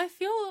 I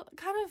feel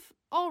kind of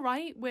all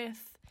right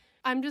with,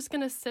 I'm just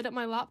going to sit at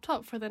my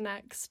laptop for the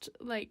next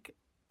like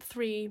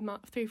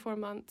 3-4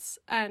 months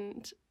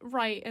and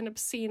write an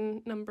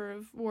obscene number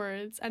of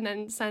words and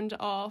then send it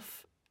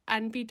off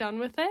and be done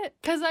with it.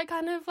 Because I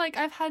kind of like,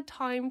 I've had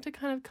time to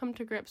kind of come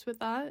to grips with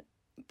that.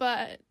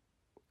 But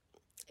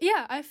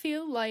yeah, I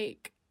feel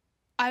like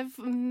I've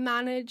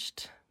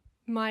managed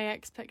my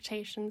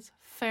expectations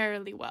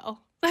fairly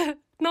well.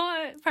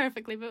 Not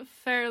perfectly, but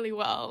fairly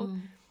well.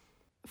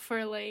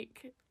 For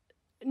like,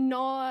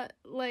 not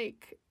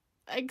like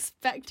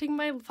expecting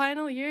my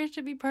final year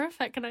to be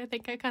perfect. And I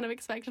think I kind of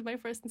expected my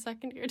first and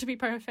second year to be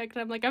perfect.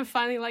 And I'm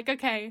finally like,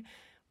 okay,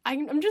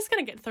 I'm just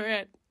going to get through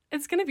it.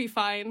 It's going to be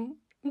fine.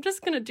 I'm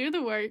just going to do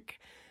the work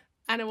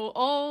and it will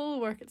all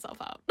work itself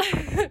out.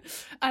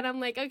 And I'm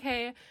like,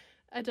 okay,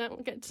 I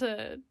don't get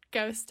to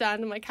go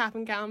stand in my cap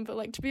and gown, but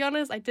like, to be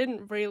honest, I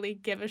didn't really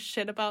give a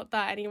shit about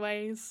that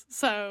anyways.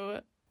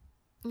 So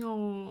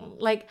Oh,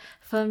 like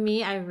for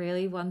me, I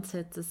really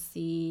wanted to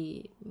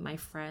see my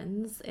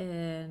friends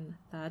in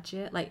third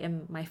year, like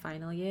in my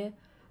final year.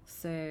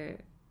 So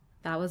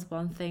that was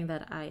one thing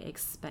that I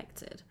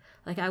expected.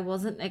 Like I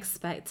wasn't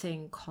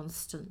expecting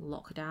constant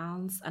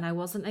lockdowns, and I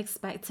wasn't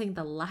expecting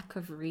the lack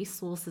of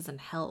resources and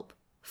help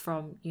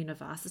from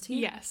university.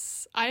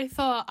 yes, I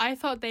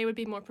thought they would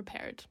be more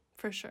prepared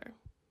for sure.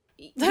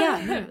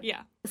 Yeah, no,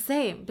 Yeah.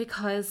 same,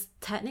 because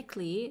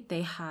technically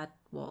they had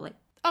what, like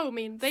Oh, I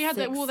mean, they had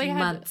 6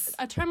 months,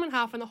 a term and a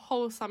half and the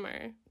whole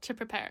summer to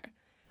prepare.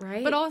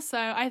 right? But also,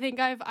 I think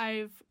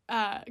I've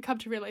come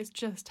to realize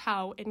just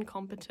how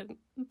incompetent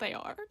they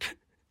are.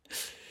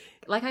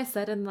 Like I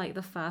said in like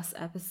the first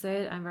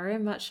episode, I'm very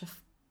much a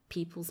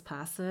people's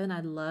person.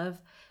 I love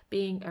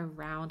being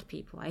around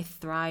people. I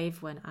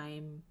thrive when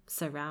I'm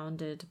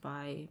surrounded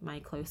by my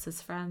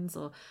closest friends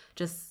or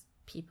just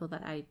people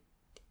that I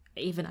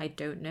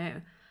don't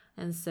know.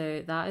 And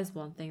so that is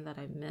one thing that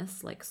I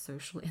miss, like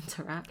social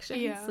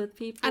interactions Yeah. with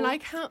people. And I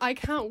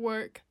can't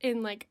work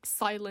in like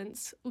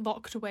silence,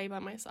 locked away by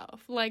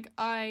myself. Like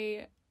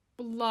I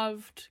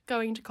loved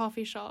going to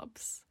coffee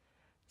shops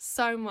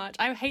so much.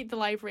 I hate the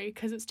library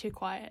because it's too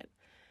quiet.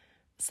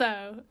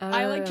 So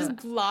I like just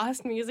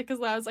blast music as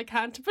loud as I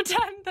can to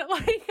pretend that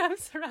like I'm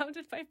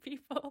surrounded by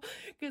people,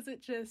 because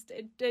it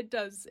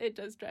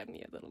does drive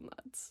me a little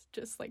nuts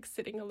just like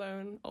sitting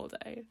alone all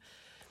day.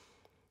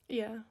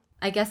 Yeah.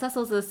 I guess that's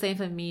also the same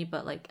for me,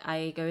 but like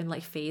I go in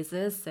like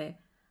phases. So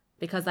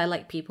because I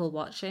like people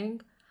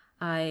watching,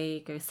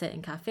 I go sit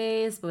in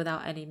cafes but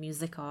without any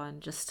music on,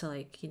 just to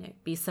like,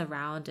 be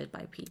surrounded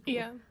by people.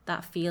 Yeah.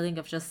 That feeling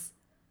of just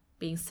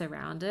being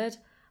surrounded.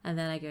 And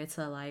then I go to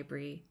the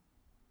library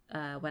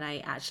when I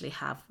actually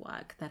have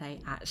work that I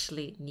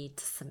actually need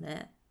to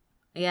submit.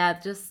 Yeah,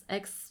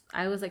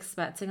 I was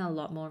expecting a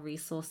lot more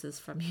resources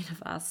from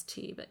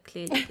university, but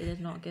clearly they did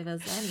not give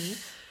us any.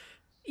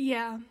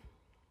 Yeah.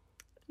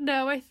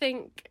 No, I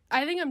think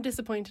I'm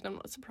disappointed. I'm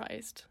not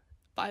surprised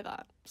by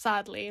that.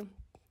 Sadly,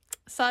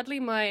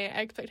 my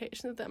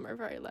expectations of them are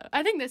very low.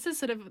 I think this is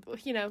sort of,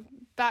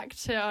 back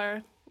to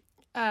our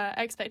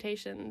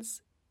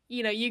expectations.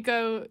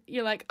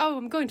 You're like, oh,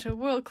 I'm going to a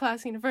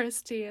world-class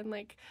university, and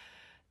like,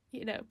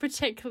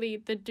 particularly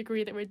the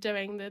degree that we're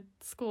doing, the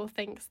school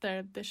thinks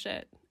they're the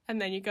shit. And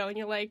then you go and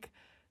you're like,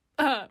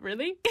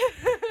 really?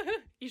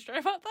 You sure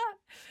about that?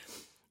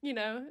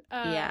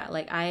 Yeah,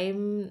 like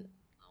I'm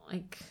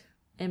like,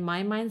 in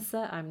my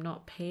mindset, I'm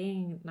not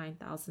paying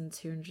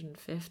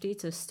 9,250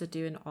 just to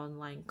do an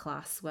online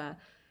class where,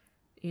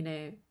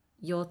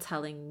 you're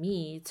telling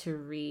me to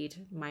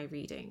read my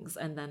readings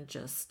and then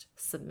just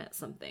submit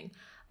something.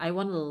 I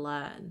want to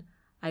learn.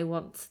 I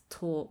want to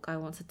talk. I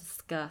want to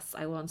discuss.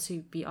 I want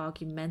to be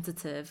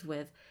argumentative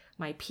with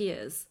my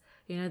peers.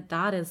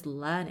 That is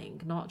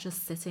learning, not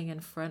just sitting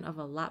in front of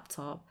a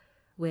laptop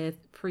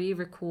with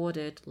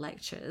pre-recorded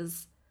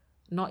lectures,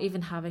 not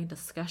even having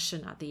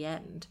discussion at the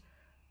end.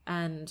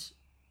 And,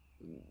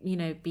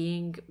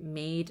 being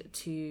made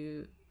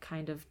to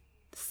kind of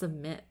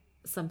submit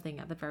something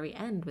at the very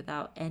end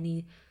without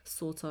any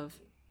sort of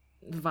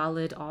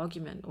valid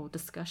argument or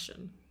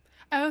discussion.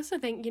 I also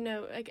think,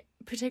 like,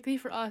 particularly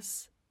for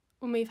us,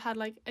 when we've had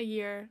like a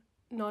year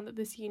not at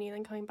this uni and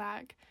then coming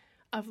back,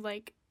 of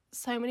like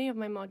so many of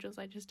my modules,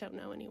 I just don't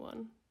know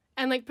anyone.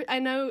 And like, I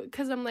know,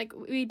 because I'm like,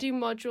 we do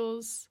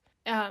modules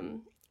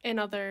in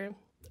other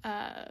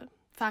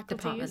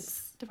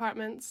faculties,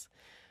 departments.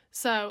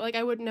 So, like,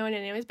 I wouldn't know it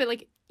anyways. But,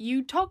 like,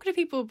 you talk to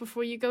people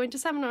before you go into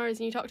seminars,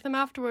 and you talk to them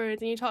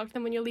afterwards, and you talk to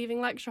them when you're leaving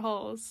lecture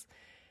halls.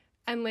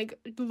 And, like,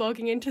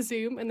 logging into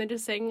Zoom and then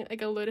just seeing,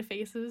 like, a load of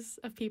faces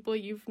of people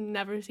you've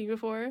never seen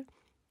before.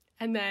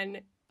 And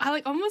then I,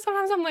 like, almost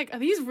sometimes I'm like, are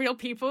these real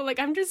people? Like,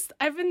 I've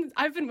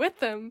been with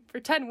them for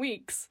 10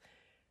 weeks.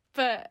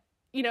 But,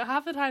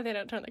 half the time they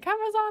don't turn the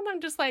cameras on.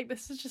 I'm just like,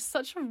 this is just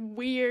such a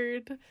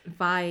weird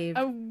vibe,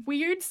 a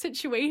weird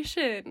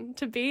situation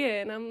to be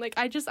in. I'm like,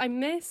 I miss just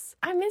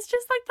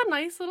like the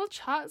nice little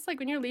chats, like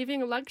when you're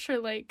leaving a lecture,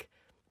 like,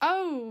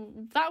 oh,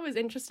 that was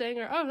interesting,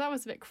 or oh, that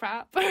was a bit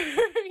crap.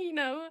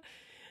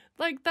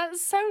 Like,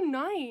 that's so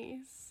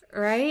nice,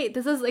 right?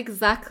 This is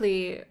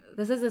exactly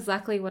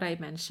what I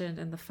mentioned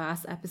in the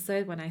first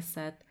episode when I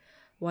said,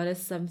 what is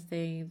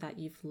something that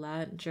you've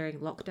learned during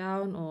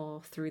lockdown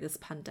or through this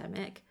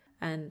pandemic?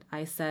 And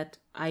I said,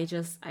 I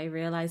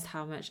realized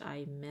how much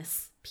I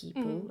miss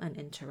people and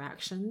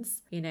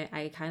interactions.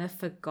 I kind of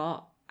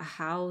forgot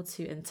how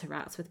to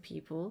interact with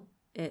people.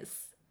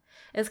 It's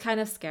kind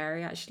of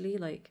scary, actually.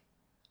 Like,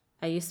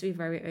 I used to be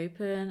very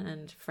open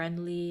and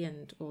friendly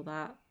and all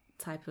that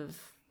type of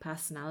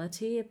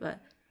personality, but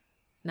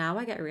now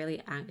I get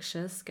really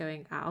anxious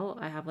going out.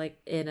 I have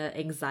like inner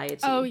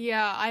anxiety. Oh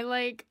yeah,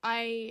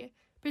 I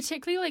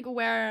particularly like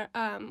where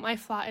my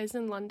flat is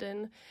in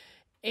London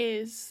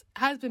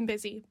has been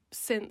busy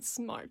since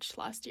March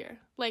last year.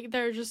 Like,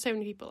 there are just so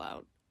many people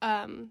out.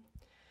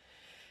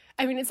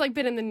 I mean, it's like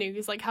been in the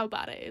news, like how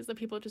bad it is that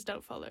people just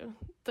don't follow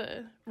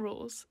the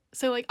rules.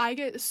 So like I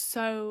get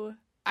so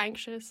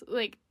anxious,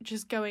 like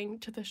just going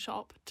to the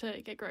shop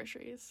to get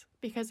groceries,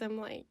 because I'm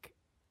like,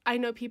 I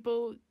know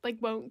people like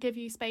won't give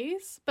you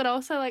space, but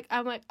also like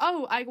I'm like,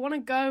 oh, I want to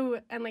go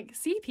and like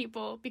see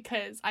people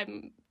because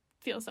I'm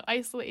feel so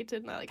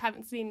isolated and I like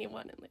haven't seen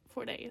anyone in like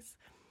 4 days.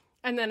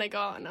 And then I go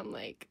out and I'm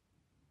like,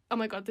 oh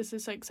my god, this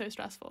is like so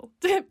stressful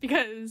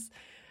because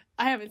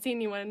I haven't seen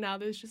anyone, and now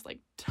there's just like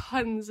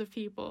tons of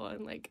people,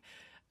 and like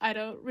I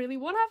don't really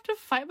want to have to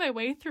fight my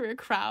way through a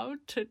crowd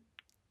to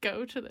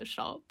go to the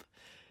shop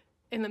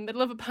in the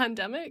middle of a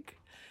pandemic.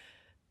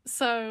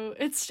 So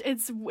it's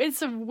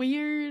a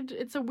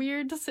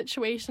weird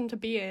situation to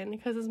be in,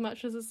 because as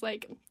much as it's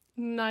like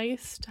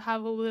nice to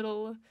have a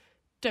little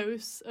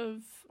dose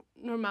of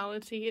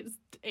normality, it's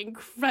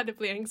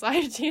incredibly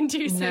anxiety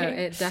inducing. No,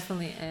 it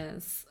definitely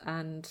is.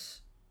 And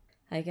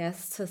I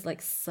guess to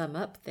like sum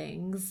up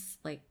things,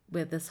 like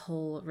with this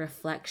whole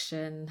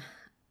reflection,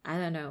 I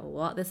don't know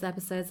what this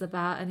episode's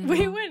about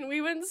anymore.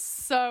 We went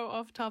so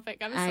off topic.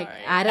 I'm sorry.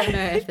 I don't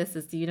know if this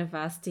is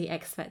university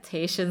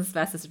expectations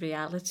versus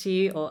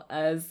reality, or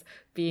us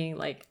being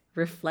like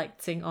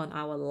reflecting on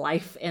our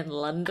life in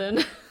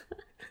London,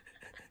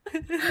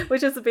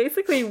 which is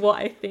basically what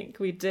I think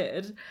we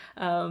did.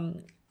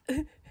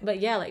 But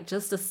yeah, like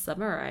just to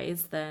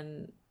summarize,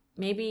 then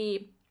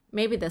maybe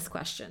this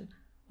question: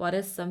 what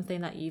is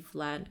something that you've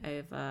learned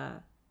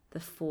over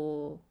the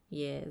 4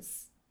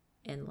 years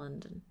in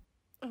London?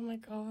 Oh my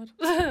god.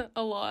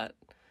 A lot.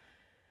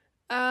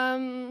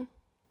 In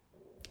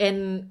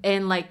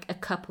like a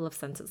couple of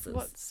sentences.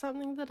 What's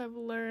something that I've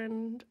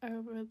learned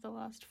over the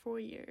last 4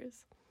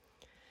 years?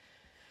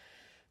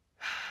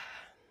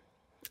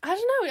 I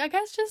don't know. I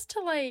guess just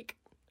to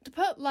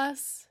put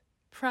less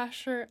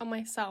pressure on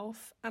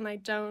myself, and I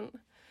don't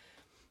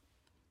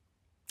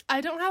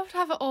have to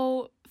have it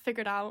all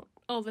figured out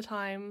all the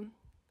time.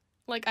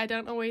 Like, I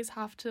don't always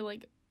have to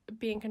like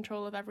be in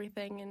control of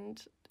everything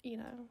and, you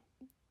know,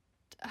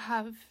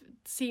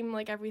 seem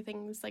like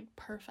everything's like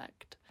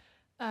perfect.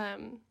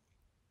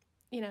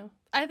 You know,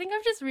 I think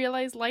I've just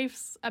realized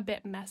life's a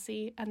bit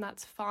messy, and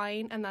that's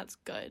fine, and that's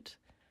good.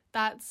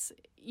 That's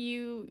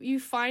you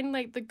find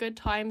like the good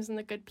times and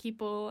the good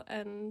people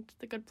and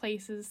the good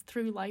places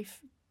through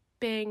life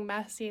being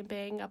messy and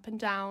being up and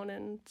down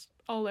and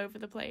all over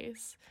the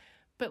place.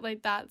 But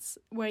like that's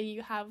where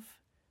you have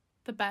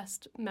the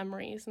best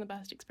memories and the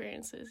best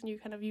experiences, and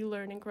you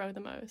learn and grow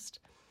the most.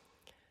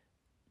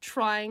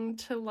 Trying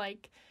to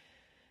like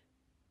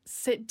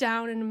sit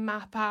down and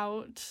map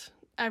out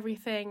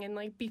everything and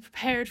like be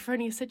prepared for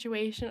any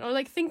situation, or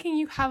like thinking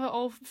you have it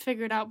all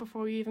figured out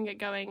before you even get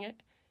going, it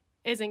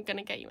isn't going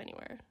to get you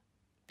anywhere,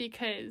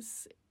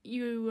 because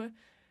you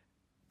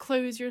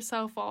close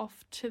yourself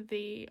off to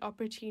the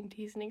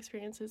opportunities and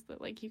experiences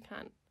that like you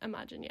can't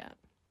imagine yet.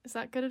 Is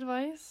that good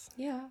advice?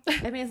 Yeah.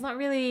 I mean, it's not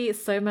really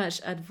so much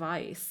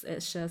advice,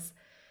 it's just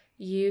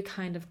you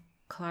kind of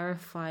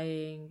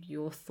clarifying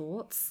your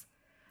thoughts.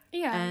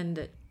 Yeah.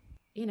 And,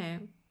 you know,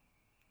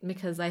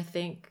 because I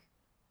think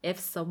if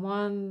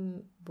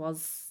someone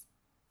was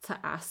to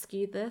ask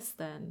you this,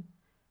 then,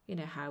 you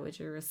know, how would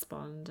you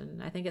respond?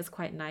 And I think it's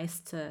quite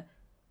nice to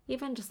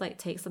even just like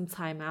take some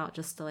time out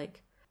just to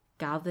like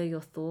gather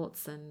your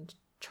thoughts and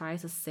try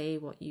to say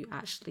what you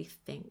actually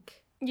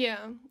think.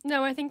 Yeah.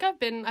 No, I think I've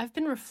been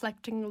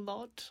reflecting a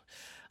lot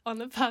on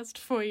the past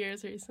 4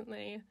 years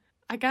recently.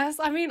 I guess,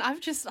 I mean,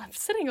 I'm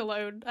sitting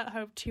alone at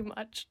home too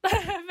much. I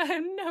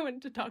have no one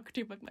to talk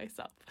to but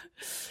myself.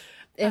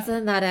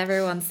 Isn't that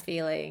everyone's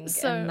feeling?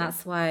 So and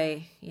that's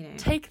why, you know.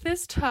 Take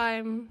this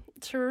time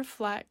to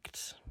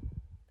reflect.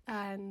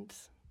 And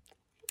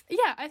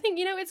yeah, I think,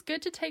 you know, it's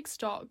good to take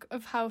stock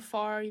of how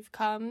far you've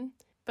come,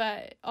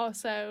 but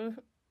also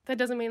that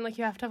doesn't mean like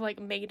you have to have like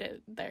made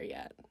it there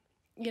yet,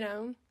 you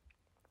know?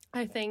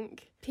 I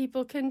think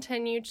people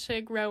continue to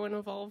grow and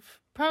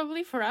evolve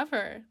probably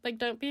forever. Like,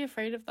 don't be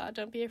afraid of that.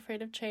 Don't be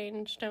afraid of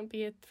change. Don't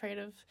be afraid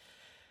of,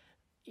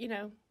 you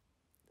know,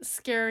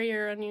 scary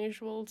or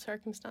unusual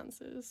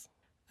circumstances.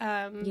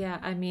 Yeah,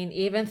 I mean,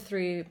 even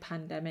through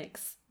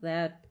pandemics,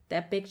 they're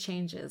big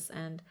changes,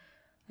 and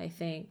I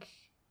think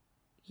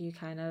you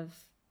kind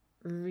of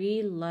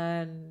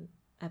relearn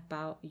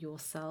about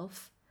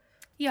yourself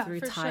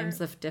through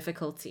times of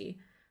difficulty.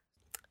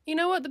 You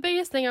know what? The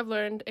biggest thing I've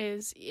learned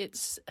is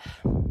it's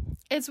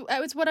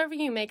whatever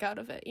you make out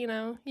of it. You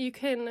know, you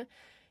can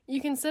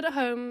sit at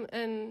home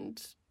and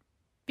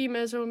be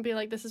miserable and be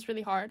like, this is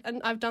really hard.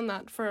 And I've done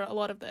that for a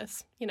lot of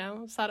this. You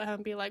know, sat at home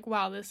and be like,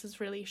 wow, this is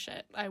really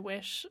shit. I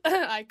wish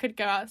I could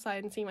go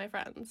outside and see my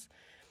friends.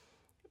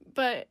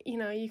 But you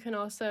know, you can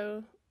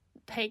also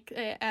take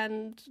it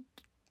and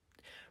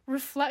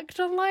reflect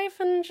on life,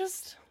 and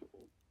just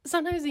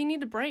sometimes you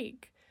need a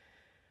break.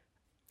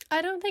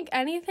 I don't think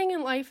anything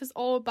in life is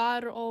all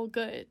bad or all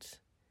good,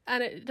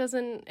 and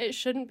it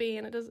shouldn't be,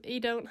 and you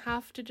don't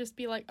have to just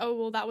be like, oh,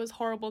 well, that was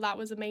horrible, that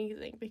was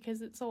amazing,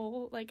 because it's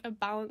all like a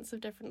balance of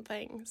different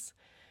things.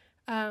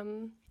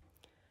 And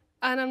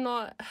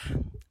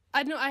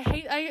I don't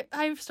know,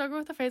 I struggle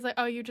with the phrase like,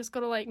 oh, you just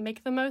gotta like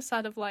make the most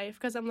out of life,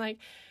 because I'm like,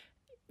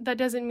 that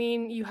doesn't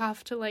mean you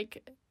have to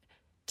like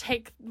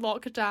take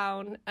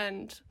lockdown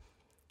and,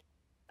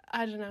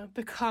 I don't know,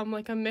 become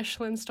like a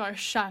Michelin star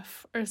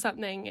chef or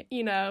something,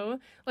 you know?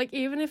 Like,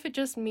 even if it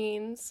just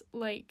means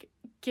like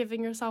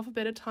giving yourself a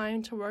bit of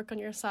time to work on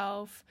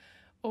yourself,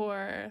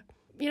 or,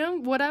 you know,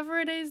 whatever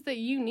it is that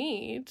you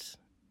need,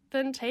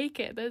 then take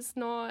it. There's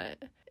not,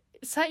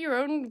 set your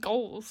own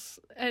goals,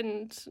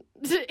 and,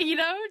 you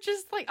know,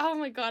 just like, oh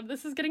my god,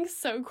 this is getting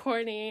so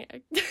corny.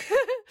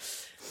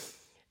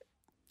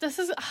 This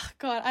is, oh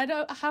god,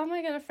 how am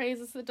I gonna phrase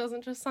this that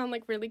doesn't just sound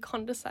like really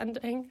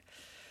condescending?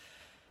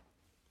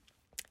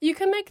 You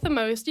can make the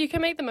most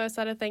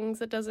out of things.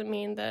 That doesn't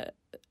mean that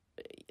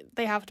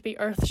they have to be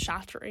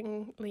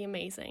earth-shatteringly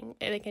amazing.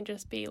 They can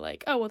just be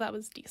like, oh, well, that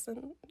was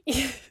decent.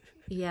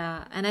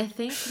 Yeah, and I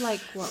think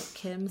like what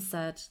Kim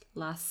said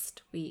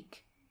last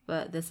week,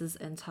 but this is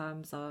in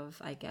terms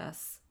of, I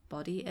guess,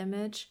 body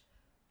image,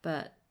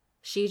 but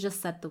she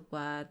just said the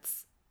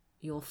words,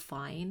 "you're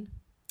fine."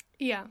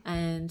 Yeah.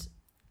 And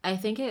I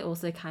think it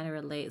also kind of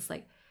relates,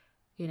 like,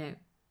 you know,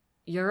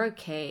 you're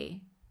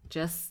okay,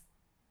 just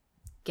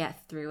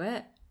get through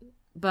it.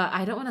 But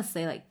I don't want to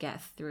say like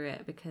get through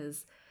it,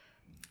 because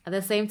at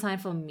the same time,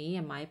 for me,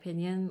 in my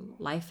opinion,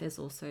 life is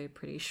also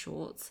pretty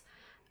short.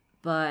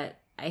 But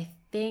I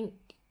think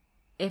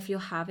if you're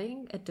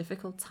having a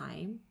difficult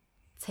time,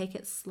 take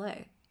it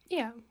slow.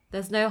 Yeah.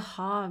 There's no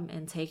harm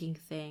in taking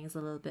things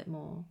a little bit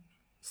more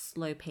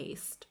slow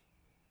paced.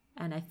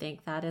 And I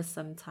think that is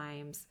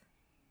sometimes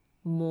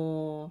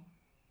more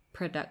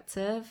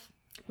productive,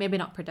 maybe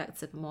not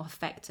productive, but more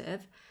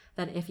effective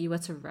than if you were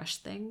to rush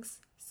things.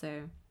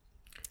 So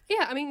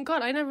yeah, I mean,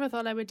 god, I never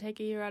thought I would take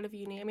a year out of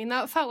uni. I mean,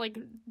 that felt like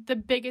the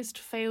biggest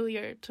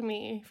failure to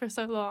me for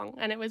so long,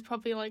 and it was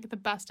probably like the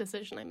best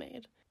decision I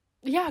made.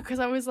 Yeah, because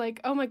I was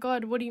like, oh my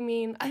god, what do you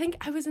mean? I think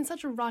I was in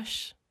such a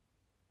rush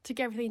to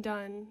get everything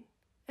done,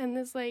 and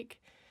it's like,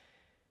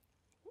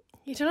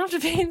 you don't have to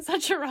be in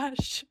such a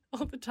rush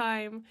all the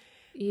time.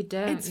 You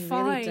don't. It's you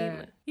fine. Really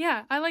don't.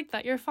 Yeah, I like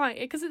that. You're fine,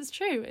 because it's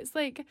true. It's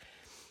like,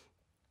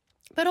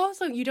 but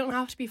also you don't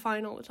have to be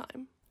fine all the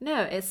time.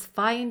 No, it's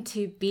fine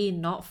to be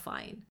not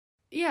fine.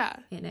 Yeah,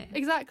 you know,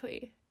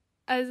 exactly.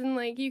 As in,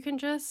 like, you can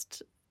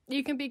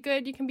be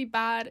good, you can be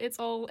bad. It's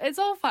all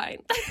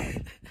fine.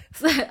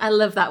 I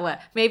love that word.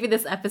 Maybe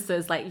this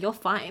episode's like, you're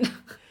fine.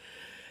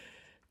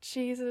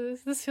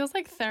 Jesus, this feels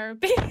like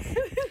therapy.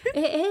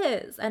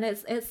 It is, and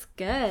it's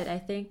good. I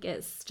think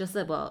it's just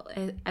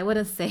I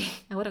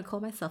wouldn't call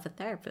myself a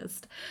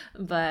therapist,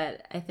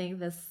 but I think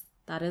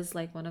that is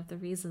like one of the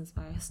reasons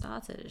why I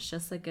started. It's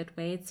just a good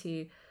way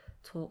to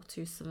talk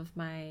to some of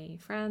my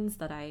friends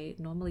that I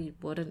normally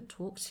wouldn't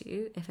talk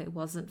to if it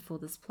wasn't for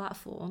this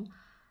platform.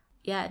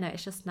 Yeah, no,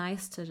 it's just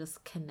nice to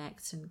just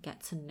connect and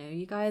get to know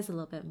you guys a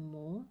little bit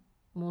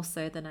more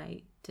so than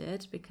I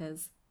did,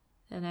 because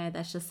I know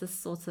there's just this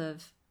sort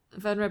of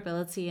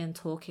vulnerability in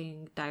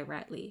talking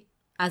directly,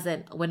 as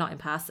in we're not in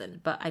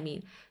person, but I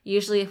mean,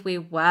 usually if we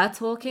were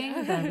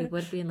talking, then we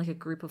would be in like a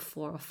group of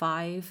 4 or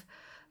 5,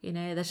 you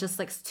know, there's just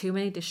like too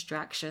many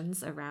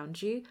distractions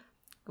around you,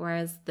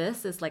 whereas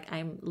this is like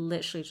I'm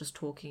literally just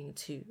talking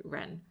to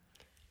Ren.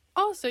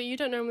 Also, you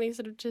don't normally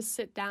sort of just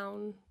sit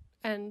down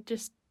and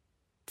just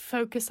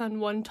focus on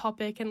one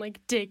topic and like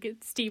dig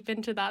as deep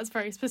into that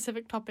very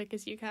specific topic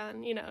as you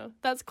can, you know,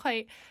 that's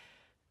quite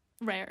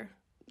rare.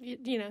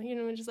 You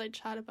know, just like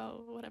chat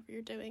about whatever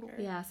you're doing. Or...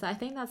 Yeah, so I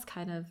think that's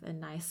kind of a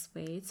nice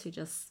way to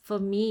just, for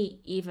me,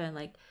 even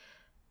like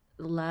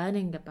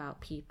learning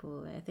about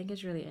people, I think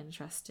is really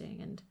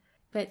interesting.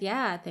 But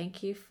yeah,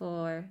 thank you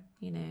for,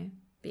 you know,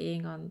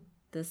 being on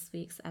this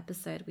week's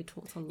episode. We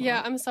talked a lot.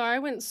 Yeah, I'm sorry I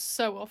went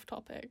so off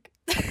topic.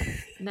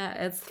 No,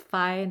 it's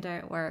fine,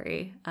 don't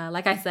worry.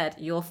 Like I said,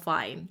 you're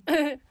fine.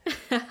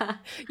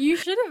 You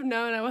should have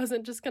known I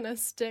wasn't just gonna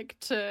stick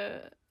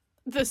to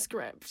the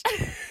script.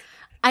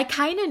 I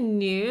kind of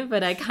knew,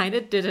 but I kind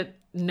of didn't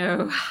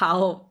know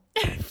how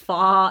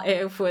far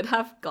it would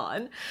have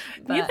gone.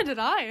 But neither did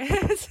I.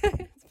 It's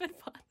been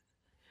fun.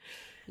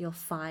 You're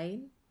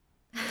fine.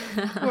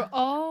 We're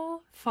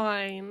all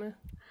fine.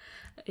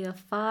 You're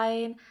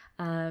fine.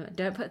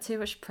 Don't put too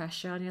much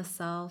pressure on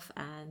yourself,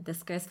 and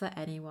this goes for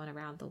anyone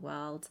around the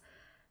world.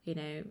 You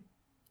know,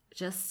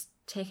 just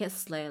take it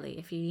slowly.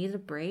 If you need a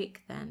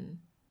break, then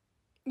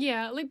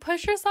yeah, like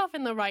push yourself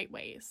in the right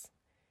ways.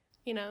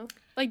 You know,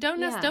 like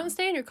don't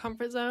stay in your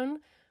comfort zone,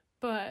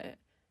 but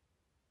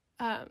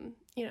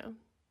you know,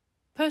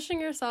 pushing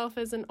yourself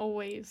isn't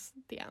always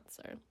the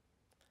answer.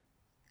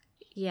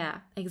 Yeah,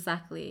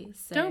 exactly.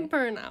 So don't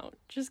burn out.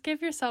 Just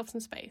give yourself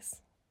some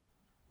space.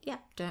 Yeah,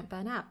 don't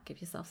burn out.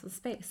 Give yourself some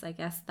space. I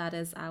guess that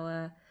is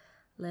our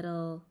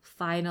little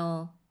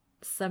final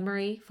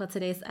summary for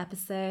today's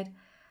episode.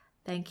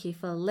 Thank you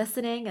for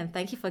listening, and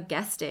thank you for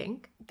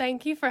guesting.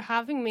 Thank you for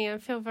having me. I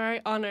feel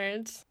very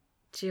honored.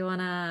 Do you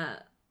want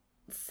to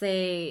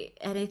say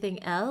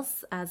anything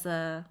else as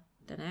a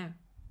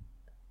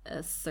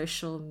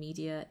social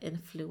media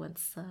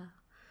influencer?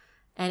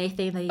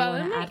 Anything that you Follow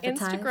want to my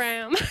advertise?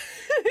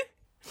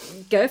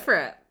 Instagram. Go for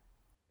it.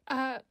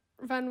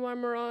 Renoir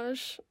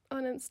Mirage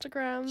on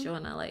Instagram. Do you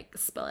want to like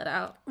spell it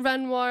out?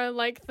 Renoir,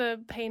 like the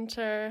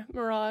painter,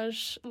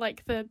 Mirage,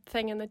 like the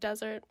thing in the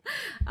desert.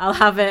 I'll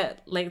have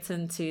it linked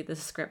into the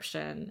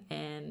description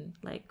in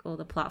like all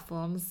the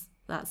platforms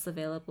that's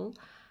available.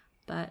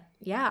 But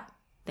yeah,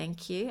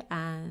 thank you.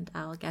 And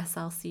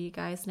I'll see you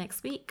guys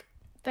next week.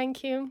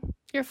 Thank you.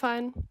 You're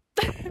fun.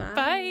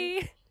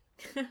 Bye.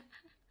 Bye.